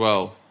as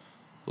well,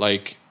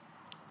 like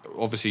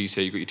obviously you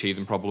say you've got your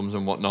teething problems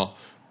and whatnot,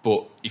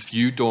 but if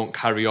you don't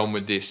carry on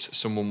with this,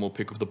 someone will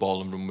pick up the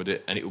ball and run with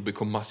it, and it will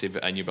become massive,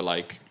 and you'll be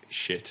like,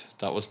 shit,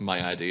 that was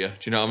my idea. Do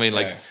you know what I mean?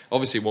 Like,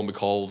 obviously it won't be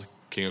called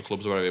King of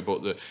Clubs or whatever,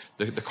 but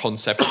the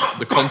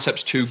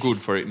concept's too good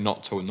for it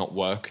not to not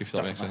work, if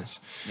that makes sense.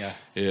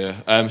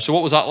 Yeah. So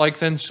what was that like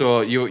then?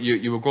 So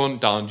you were going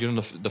down during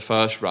the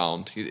first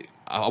round.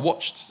 I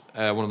watched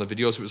one of the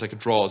videos. It was like a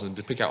draws and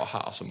to pick out a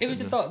hat or something. It was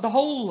the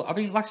whole. I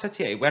mean, like I said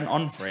to you, it went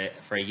on for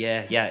a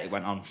year. Yeah, it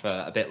went on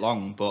for a bit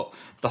long, but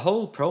the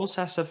whole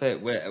process of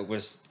it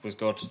was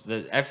good.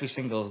 Every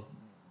single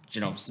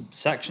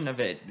section of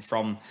it,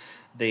 from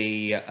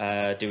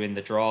the doing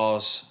the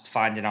draws,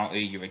 finding out who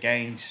you're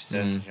against,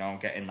 and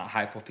getting that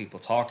hype of people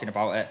talking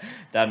about it.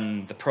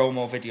 Then the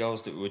promo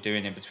videos that we were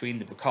doing in between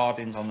the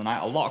recordings on the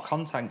night, a lot of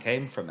content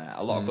came from it,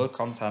 a lot of good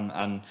content,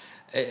 and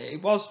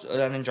it was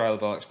an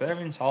enjoyable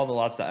experience. All the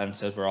lads that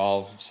entered were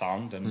all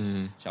sound,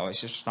 and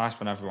it's just nice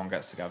when everyone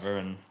gets together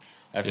and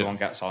everyone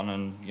gets on,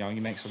 and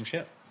you make some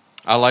shit.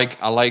 I like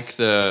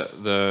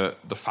the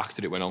fact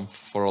that it went on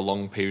for a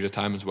long period of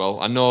time as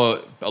well. I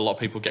know a lot of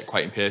people get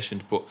quite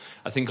impatient, but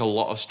I think a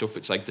lot of stuff,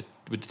 it's like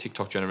with the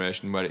TikTok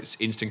generation where it's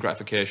instant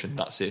gratification.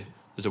 That's it.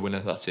 There's a winner.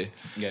 That's it.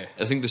 Yeah.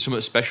 I think there's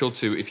something special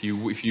to if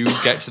you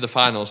get to the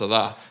finals of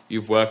that,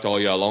 you've worked all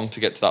year long to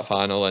get to that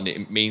final, and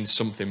it means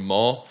something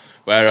more.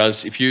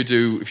 Whereas if you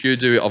do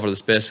it over the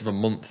space of a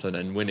month and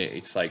then win it,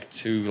 it's like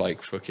two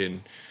like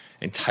fucking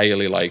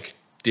entirely like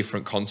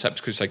different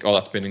concepts, because it's like, oh,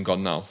 that's been and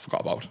gone now,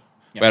 forgot about.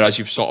 Yep. Whereas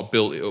you've sort of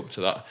built it up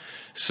to that.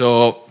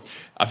 So,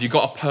 have you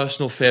got a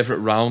personal favourite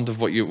round of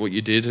what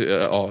you did,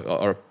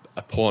 or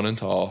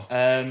opponent, or?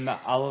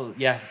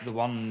 The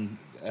one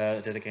I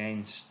did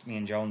against me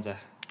and Jonesy.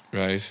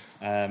 Right.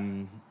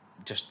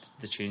 Just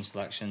the tune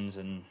selections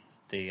and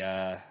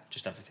the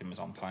just everything was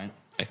on point.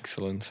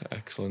 Excellent.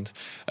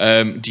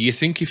 Do you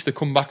think if they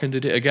come back and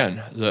did it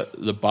again, that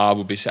the bar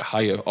will be set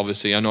higher?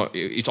 Obviously, I know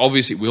it's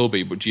obvious it will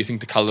be, but do you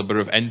think the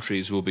calibre of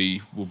entries will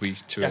be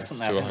to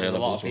definitely? A higher level? There's a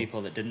lot of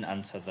people that didn't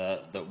enter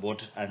that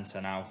would enter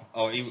now.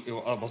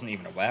 I wasn't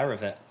even aware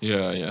of it.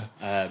 Yeah.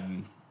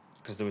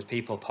 Because there was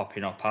people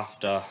popping up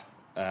after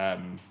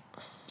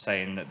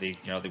saying that they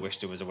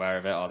wished they was aware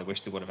of it, or they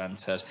wished they would have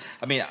entered.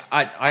 I mean,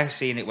 I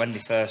seen it when they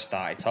first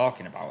started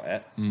talking about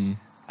it.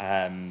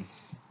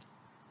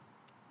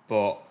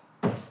 But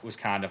was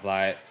kind of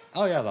like,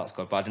 oh yeah, that's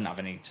good. But I didn't have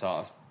any sort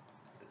of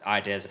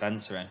ideas of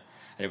entering.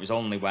 And it was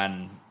only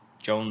when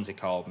Jonesy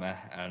called me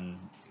and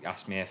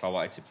asked me if I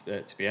wanted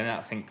to be in it.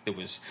 I think there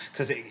was,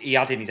 because he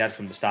had in his head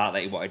from the start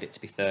that he wanted it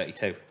to be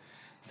 32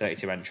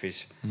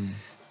 entries.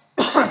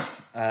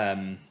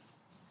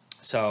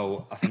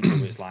 So I think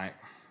it was like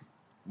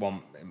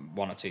one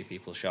or two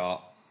people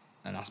short,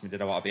 and asked me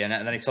did I want to be in it,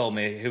 and then he told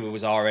me who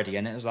was already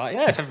in it. I was like,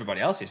 yeah, if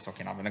everybody else is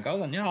fucking having a go,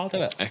 then yeah, I'll do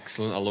it.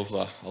 Excellent. I love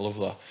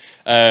that.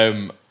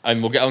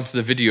 And we'll get on to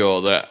the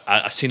video that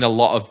I've seen a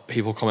lot of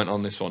people comment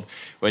on this one.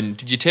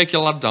 Did you take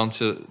your lad down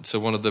to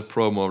one of the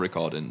promo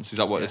recordings? Is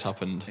that what had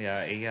happened?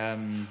 Yeah, he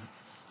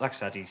like I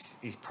said,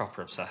 he's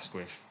proper obsessed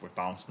with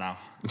bounce now.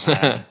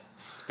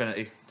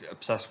 He's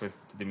obsessed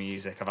with the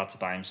music. I've had to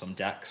buy him some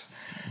decks,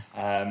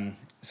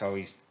 so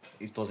he's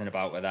buzzing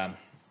about with them.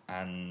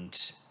 And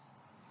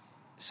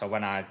so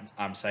when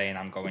I'm saying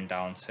I'm going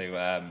down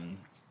to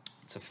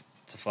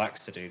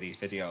Flex to do these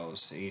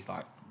videos, he's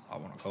like, I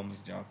want to come.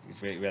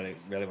 He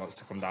really wants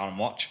to come down and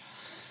watch.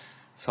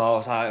 So I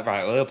was like,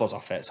 right, well, he'll buzz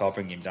off it, so I'll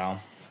bring him down.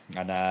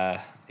 And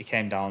he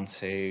came down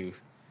to,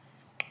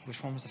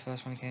 which one was the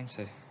first one he came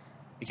to?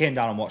 He came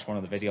down and watched one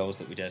of the videos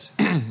that we did.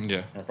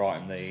 Yeah. And I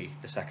brought him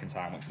the second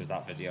time, which was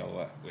that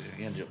video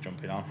he ended up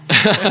jumping on.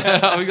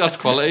 I think that's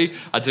quality.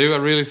 I do. I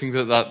really think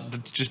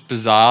that's just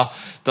bizarre.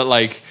 That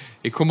like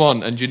he come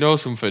on and you know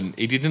something.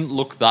 He didn't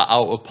look that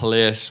out of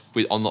place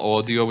on the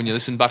audio. When you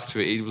listen back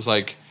to it, he was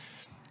like,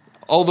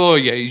 although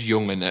he's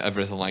young and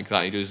everything like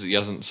that. He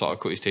hasn't sort of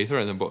cut his teeth or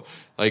anything, but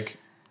like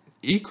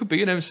he could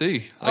be an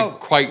MC.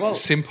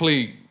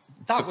 Simply.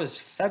 That was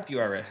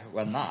February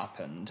when that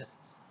happened.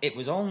 It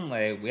was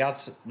only, we had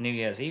New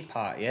Year's Eve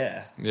party,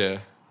 yeah.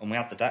 And we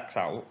had the decks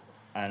out,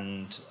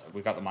 and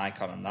we got the mic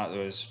on, and that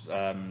was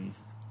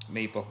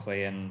me,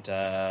 Buckley, and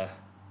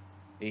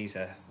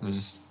Easy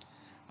was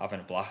having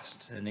a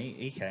blast. And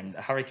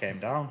Harry came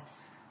down,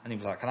 and he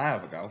was like, can I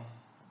have a go?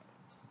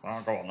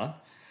 I'll go on then.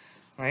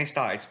 And he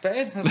started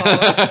spitting. I was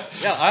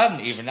like, yeah,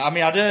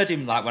 I'd heard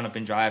him like when I've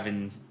been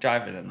driving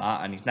and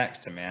that, and he's next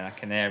to me, and I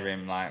can hear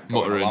him like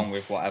going muttering along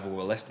with whatever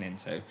we're listening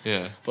to.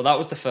 Yeah. But that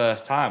was the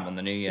first time on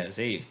the New Year's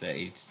Eve that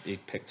he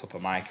picked up a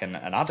mic and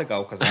had a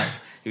go, because like,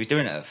 he was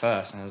doing it at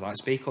first, and I was like,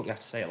 speak up, you have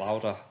to say it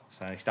louder.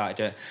 So he started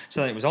doing it.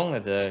 So it was only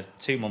the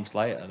 2 months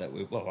later that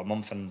a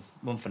month and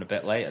a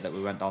bit later that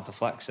we went down to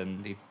Flex,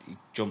 and he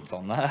jumped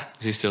on there.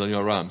 Is he still in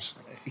your rams?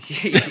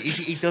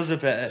 he does a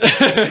bit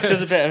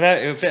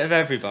of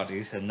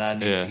everybody's, and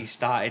then he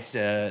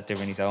started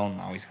doing his own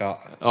now. He's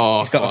got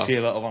a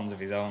few little ones of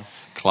his own.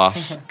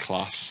 Class.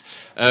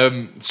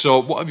 So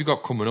what have you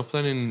got coming up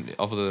then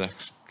over the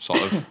next sort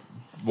of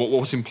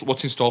what's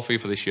in store for you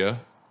for this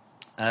year?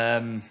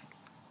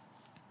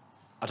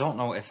 I don't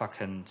know if I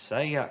can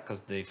say yet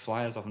because the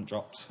flyers haven't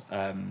dropped.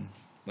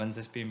 When's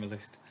this being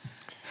released?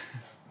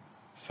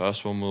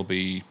 First one will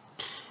be...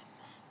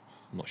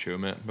 I'm not sure,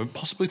 mate.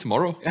 Possibly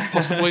tomorrow.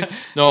 Possibly.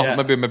 No, Yeah.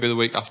 maybe the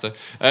week after.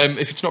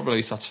 If it's not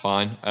released, that's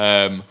fine.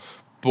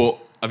 But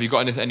have you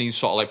got any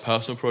sort of like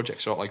personal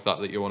projects or like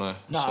that you want to?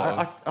 No,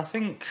 I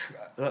think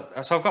so.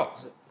 I've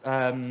got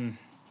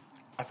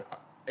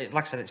like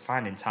I said, it's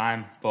finding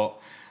time,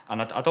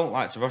 and I don't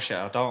like to rush it.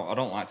 I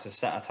don't like to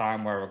set a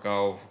time where I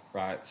go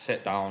right,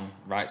 sit down,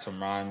 write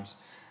some rhymes,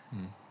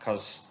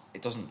 because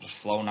it doesn't just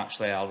flow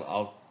naturally.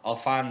 I'll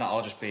find that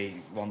I'll just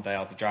be one day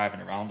I'll be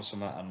driving around or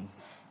something and.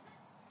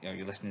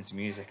 You're listening to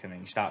music and then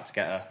you start to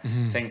get a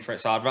thing for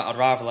it. So I'd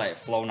rather let it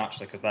flow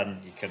naturally because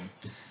then you can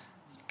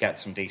get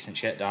some decent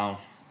shit down.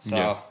 So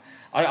Yeah.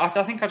 I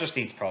think I just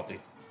need to probably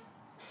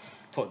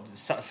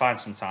find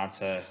some time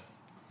to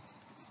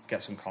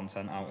get some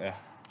content out here.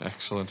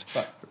 Excellent.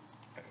 But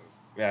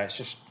yeah,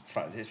 it's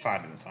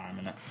finding the time,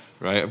 innit?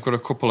 Right, I've got a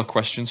couple of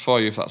questions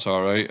for you, if that's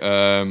all right.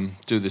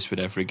 Do this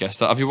with every guest.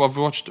 Have you ever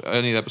watched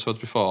any of the episodes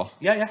before?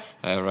 Yeah.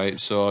 Right,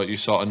 so you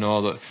sort of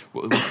know that,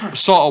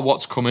 sort of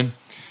what's coming.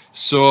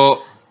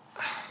 So,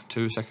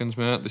 2 seconds,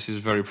 mate. This is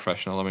very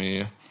professional. I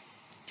mean,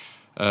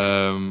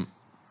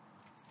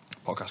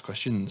 podcast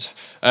questions.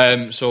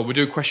 So we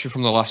do a question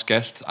from the last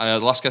guest. The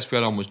last guest we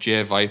had on was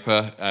Jay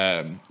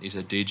Viper. He's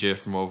a DJ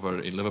from over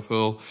in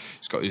Liverpool.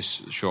 He's got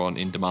his show on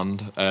In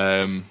Demand.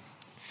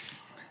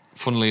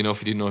 Funnily enough,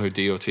 he didn't know who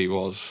DOT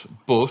was,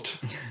 but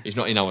he's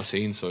not in our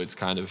scene, so it's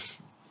kind of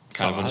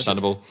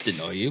understandable. Didn't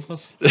know who you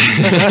was.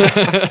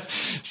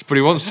 But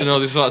he wants to know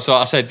this. So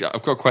I said,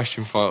 I've got a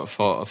question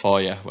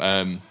for you.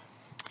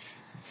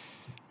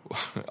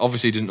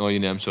 Obviously, he didn't know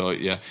your name, so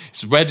yeah.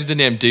 So where did the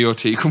name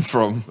DOT come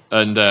from?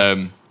 And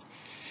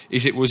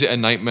was it a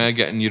nightmare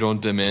getting your own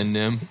domain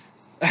name?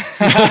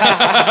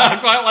 I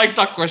quite like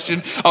that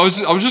question. I was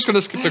just going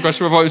to skip the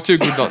question. I thought it was too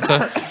good not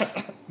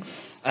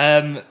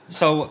to.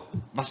 So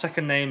my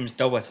second name's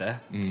Doherty.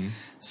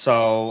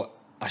 So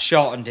I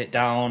shortened it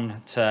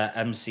down to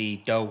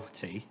MC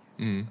Doherty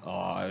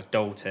or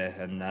Doherty,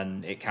 and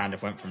then it kind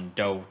of went from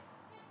DOHT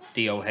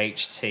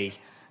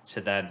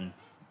to then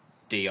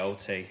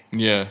DOT.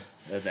 Yeah.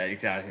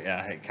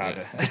 Yeah, it kind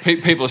of.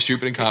 People are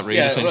stupid and can't read,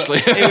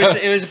 essentially.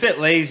 it was a bit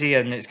lazy,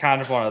 and it's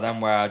kind of one of them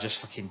where I just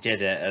fucking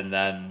did it, and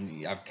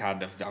then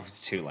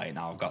it's too late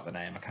now. I've got the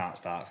name. I can't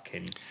start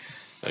fucking.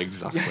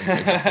 Exactly.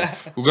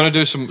 We're going to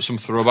do some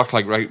throwback,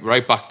 like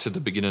right back to the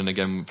beginning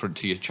again,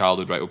 to your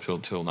childhood, right up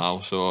till now.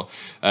 So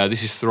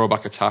this is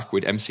Throwback Attack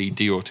with MC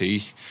DOT.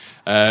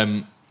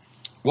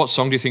 What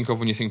song do you think of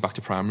when you think back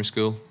to primary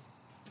school?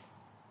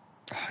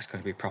 Oh, it's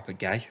going to be proper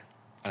gay.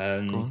 Go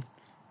on.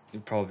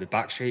 Probably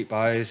Backstreet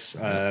Boys.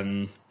 Have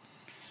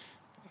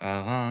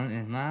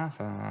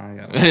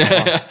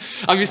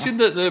you seen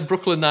the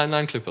Brooklyn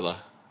Nine-Nine clip of that?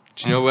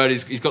 Do you know where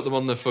he's got them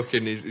on the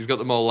fucking... He's got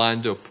them all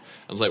lined up.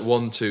 And it's like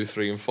 1, 2,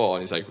 3, and 4.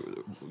 And he's like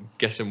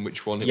guessing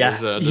which one it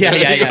was.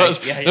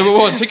 Yeah. Number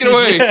 1, take it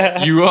away.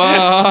 You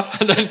are...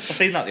 And then, I've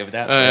seen that the other day,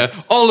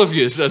 actually. all of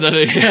yous. And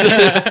then...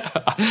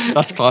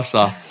 That's class,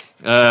 that.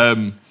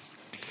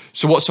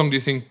 So what song do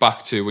you think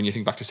back to when you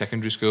think back to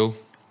secondary school?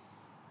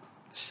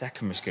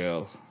 Secondary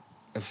school?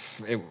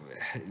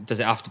 Does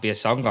it have to be a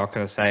song, or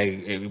can I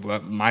say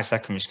my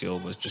secondary school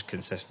was just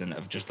consistent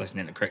of just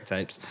listening to crick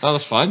tapes? Oh,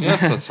 that's fine. Yeah,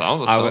 that's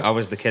sound. I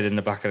was the kid in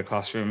the back of the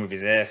classroom with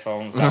his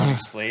earphones down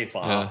his sleeve,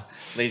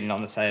 leaning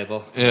on the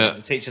table. Yeah.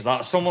 The teacher's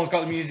like, "Someone's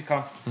got the music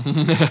on."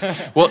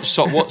 What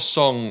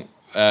song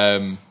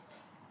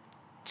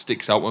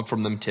sticks out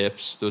from them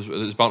tapes?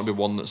 There's bound to be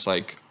one that's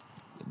like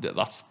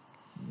that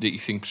you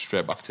think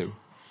straight back to.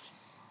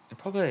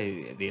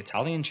 Probably the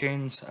Italian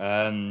tunes.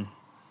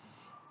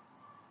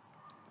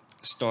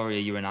 Story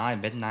of You and I,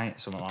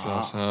 Midnight, something like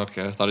that.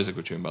 Okay, that is a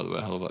good tune, by the way.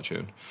 I love that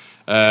tune.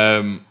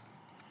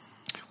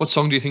 What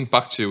song do you think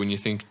back to when you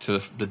think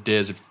to the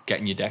days of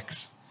getting your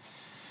decks?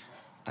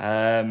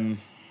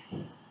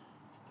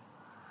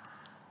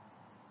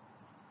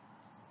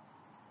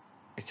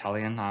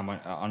 Italian. I'm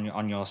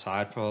on your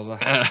side, probably.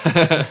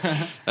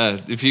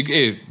 It's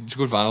a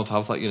good vinyl to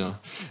have, that, you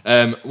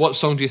know. What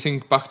song do you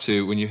think back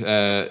to when you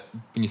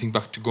think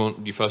back to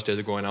your first days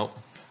of going out?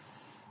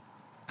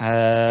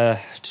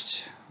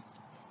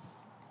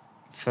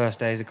 First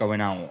days of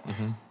going out.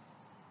 Mm-hmm.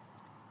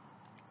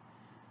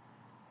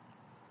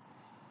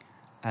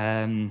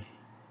 I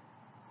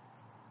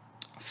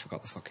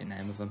forgot the fucking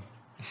name of them.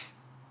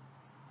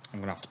 I'm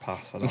gonna have to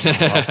pass. I don't know.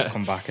 I'll have to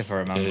come back if I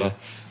remember.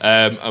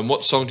 Yeah. And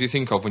what song do you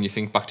think of when you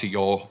think back to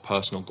your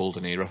personal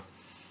golden era?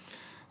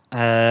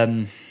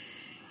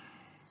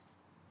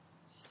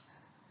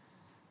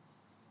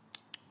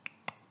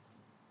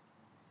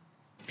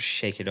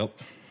 Shake It Up.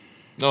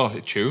 Oh,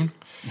 tune.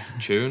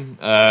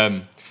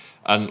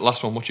 And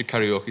last one, what's your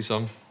karaoke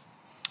song?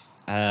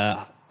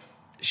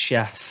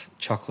 Chef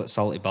Chocolate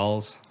Salty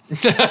Balls.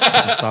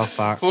 From South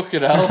Park.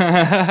 Fucking hell.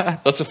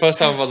 That's the first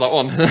time I've had that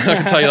one. I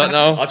can tell you that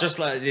now.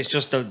 It's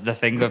just the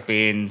thing of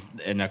being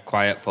in a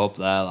quiet pub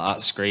there,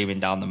 like screaming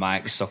down the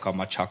mic, suck on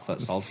my chocolate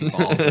salty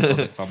balls. It does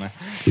it for me.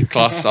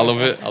 Class. I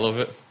love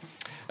it.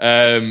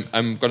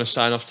 I'm going to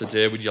sign off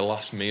today with your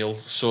last meal.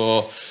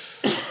 So,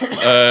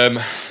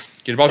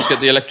 you're about to get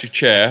the electric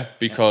chair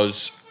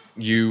because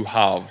you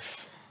have...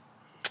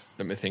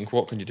 Let me think,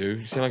 what can you do?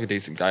 You seem like a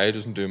decent guy, he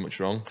doesn't do much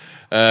wrong.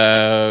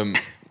 I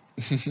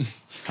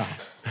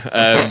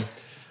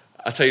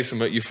tell you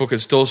something, you fucking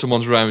stole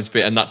someone's rhyme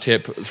bit and that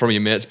tape from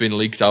your mate's been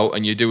leaked out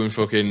and you're doing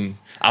fucking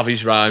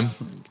Avi's rhyme.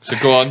 So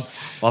go on.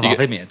 Well, I'll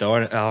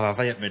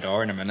hit my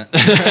door in a minute.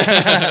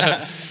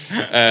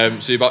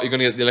 So you're going to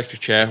get the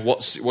electric chair.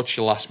 What's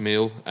your last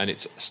meal? And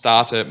it's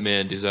starter,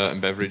 main, dessert and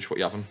beverage. What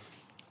you having?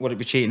 Would it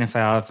be cheating if I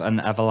have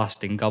an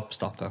everlasting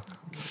gobstopper?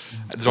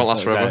 They don't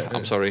last forever,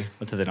 I'm sorry.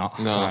 Do they not?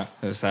 No. Right.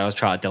 I was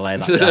trying to delay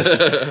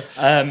that.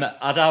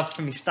 I'd have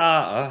for my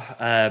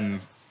starter,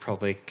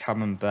 probably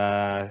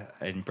camembert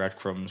in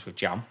breadcrumbs with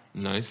jam.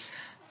 Nice.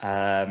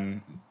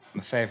 My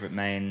favourite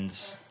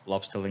main's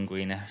lobster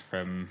linguine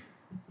from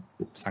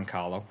San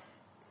Carlo.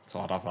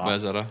 So I'd have that.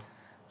 Where's that at?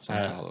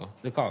 San Carlo.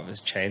 They've got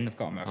this chain, they've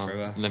got them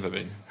everywhere. Never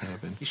been.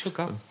 You should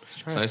go.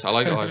 It's nice. I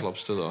like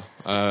lobster though.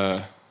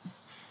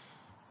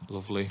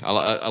 Lovely.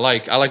 I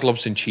like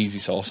lobster in cheesy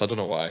sauce. I don't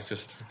know why.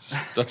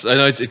 That's. I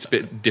know it's a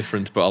bit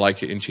different, but I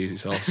like it in cheesy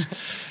sauce.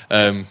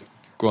 Go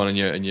on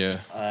and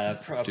your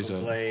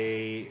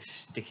probably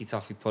sticky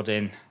toffee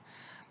pudding,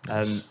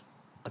 and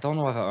I don't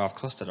know whether I have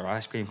custard or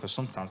ice cream because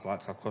sometimes I like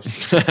to have custard,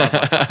 sometimes I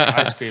like to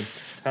have ice cream.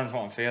 Depends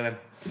what I'm feeling.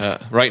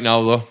 Right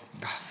now though,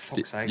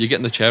 Fuck's sake. you're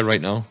getting the chair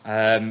right now.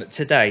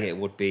 Today it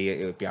would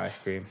be ice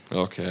cream.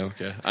 Okay.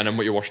 And then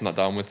what you're washing that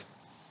down with?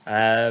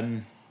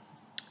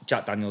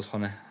 Jack Daniel's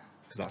honey.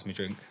 Because that's my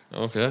drink.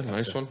 Okay,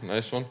 nice one.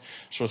 Just want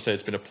to say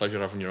it's been a pleasure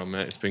having you on,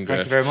 mate. It's been great.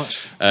 Thank you very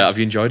much. Have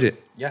you enjoyed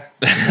it? Yeah.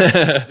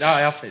 Yeah,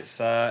 I have.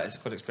 It's a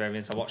good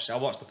experience. I watched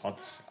the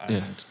pods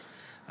and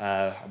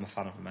I'm a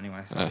fan of them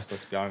anyway, so it's good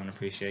to be on and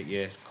appreciate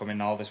you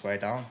coming all this way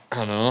down.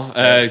 I know.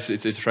 It's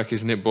a trek,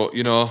 isn't it? But,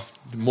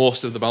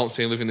 most of the bounce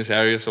scene live in this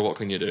area, so what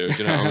can you do? Do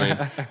you know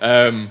what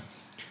I mean?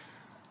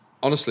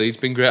 Honestly, it's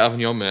been great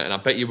having you on, mate, and I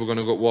bet you were going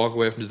to walk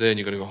away from today and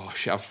you're going to go, oh,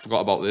 shit, I forgot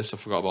about this, I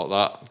forgot about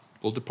that.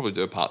 We'll probably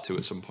do a part 2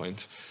 at some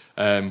point.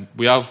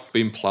 We have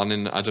been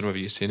planning, I don't know if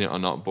you've seen it or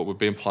not, but we've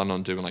been planning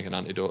on doing like an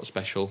antidote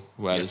special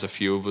where there's a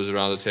few of us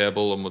around the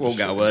table and we'll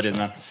get a word in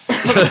there.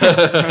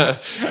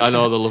 I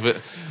know, they'll love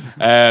it.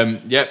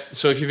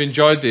 So if you've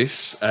enjoyed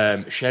this,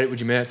 share it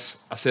with your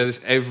mates. I say this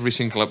every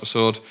single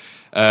episode.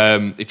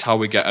 It's how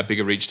we get a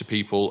bigger reach to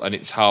people and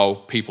it's how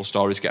people's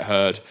stories get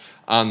heard.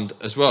 And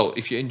as well,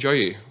 if you enjoy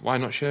it, why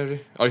not share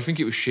it? Or if you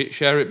think it was shit,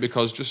 share it,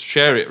 because just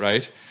share it,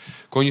 right?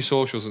 Go on your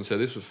socials and say,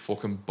 this was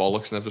fucking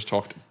bollocks, and I've just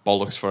talked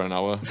bollocks for an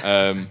hour.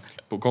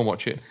 But go and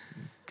watch it.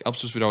 It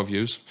helps us with our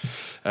views.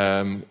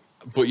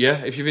 But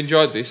yeah, if you've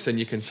enjoyed this, then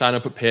you can sign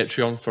up at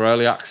Patreon for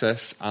early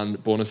access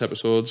and bonus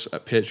episodes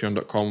at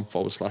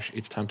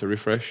patreon.com/it's time to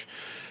refresh.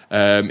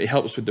 It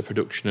helps with the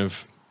production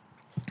of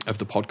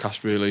the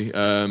podcast, really.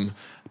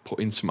 Put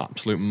in some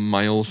absolute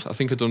miles. I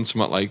think I've done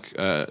some like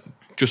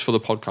just for the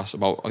podcast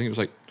about, I think it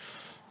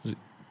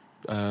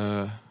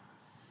was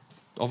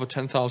over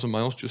 10,000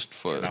 miles just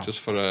for the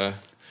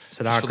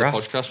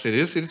podcast. It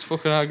is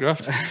fucking hard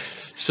graft.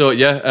 So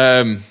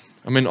yeah,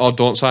 or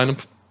don't sign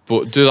up,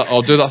 but do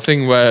that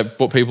thing where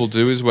what people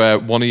do is where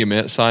one of your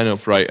mates sign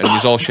up, right, and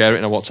you all share it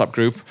in a WhatsApp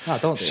group. No,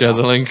 don't share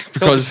the link,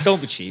 because don't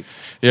be cheap.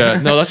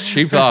 Yeah, no, that's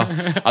cheap.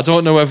 That I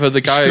don't know whether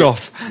the guy,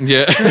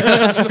 yeah,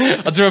 I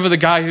don't know whether the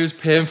guy who's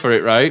paying for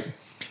it, right,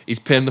 he's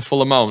paying the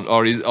full amount,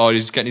 or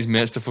he's getting his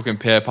mates to fucking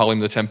PayPal him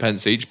the 10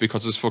 pence each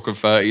because there's fucking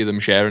 30 of them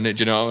sharing it.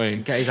 Do you know what I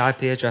mean? Get his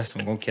IP address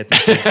and go kid.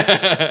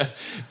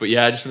 But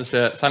yeah, I just want to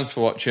say thanks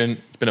for watching.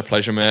 It's been a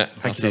pleasure, mate.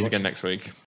 I'll see you again next week.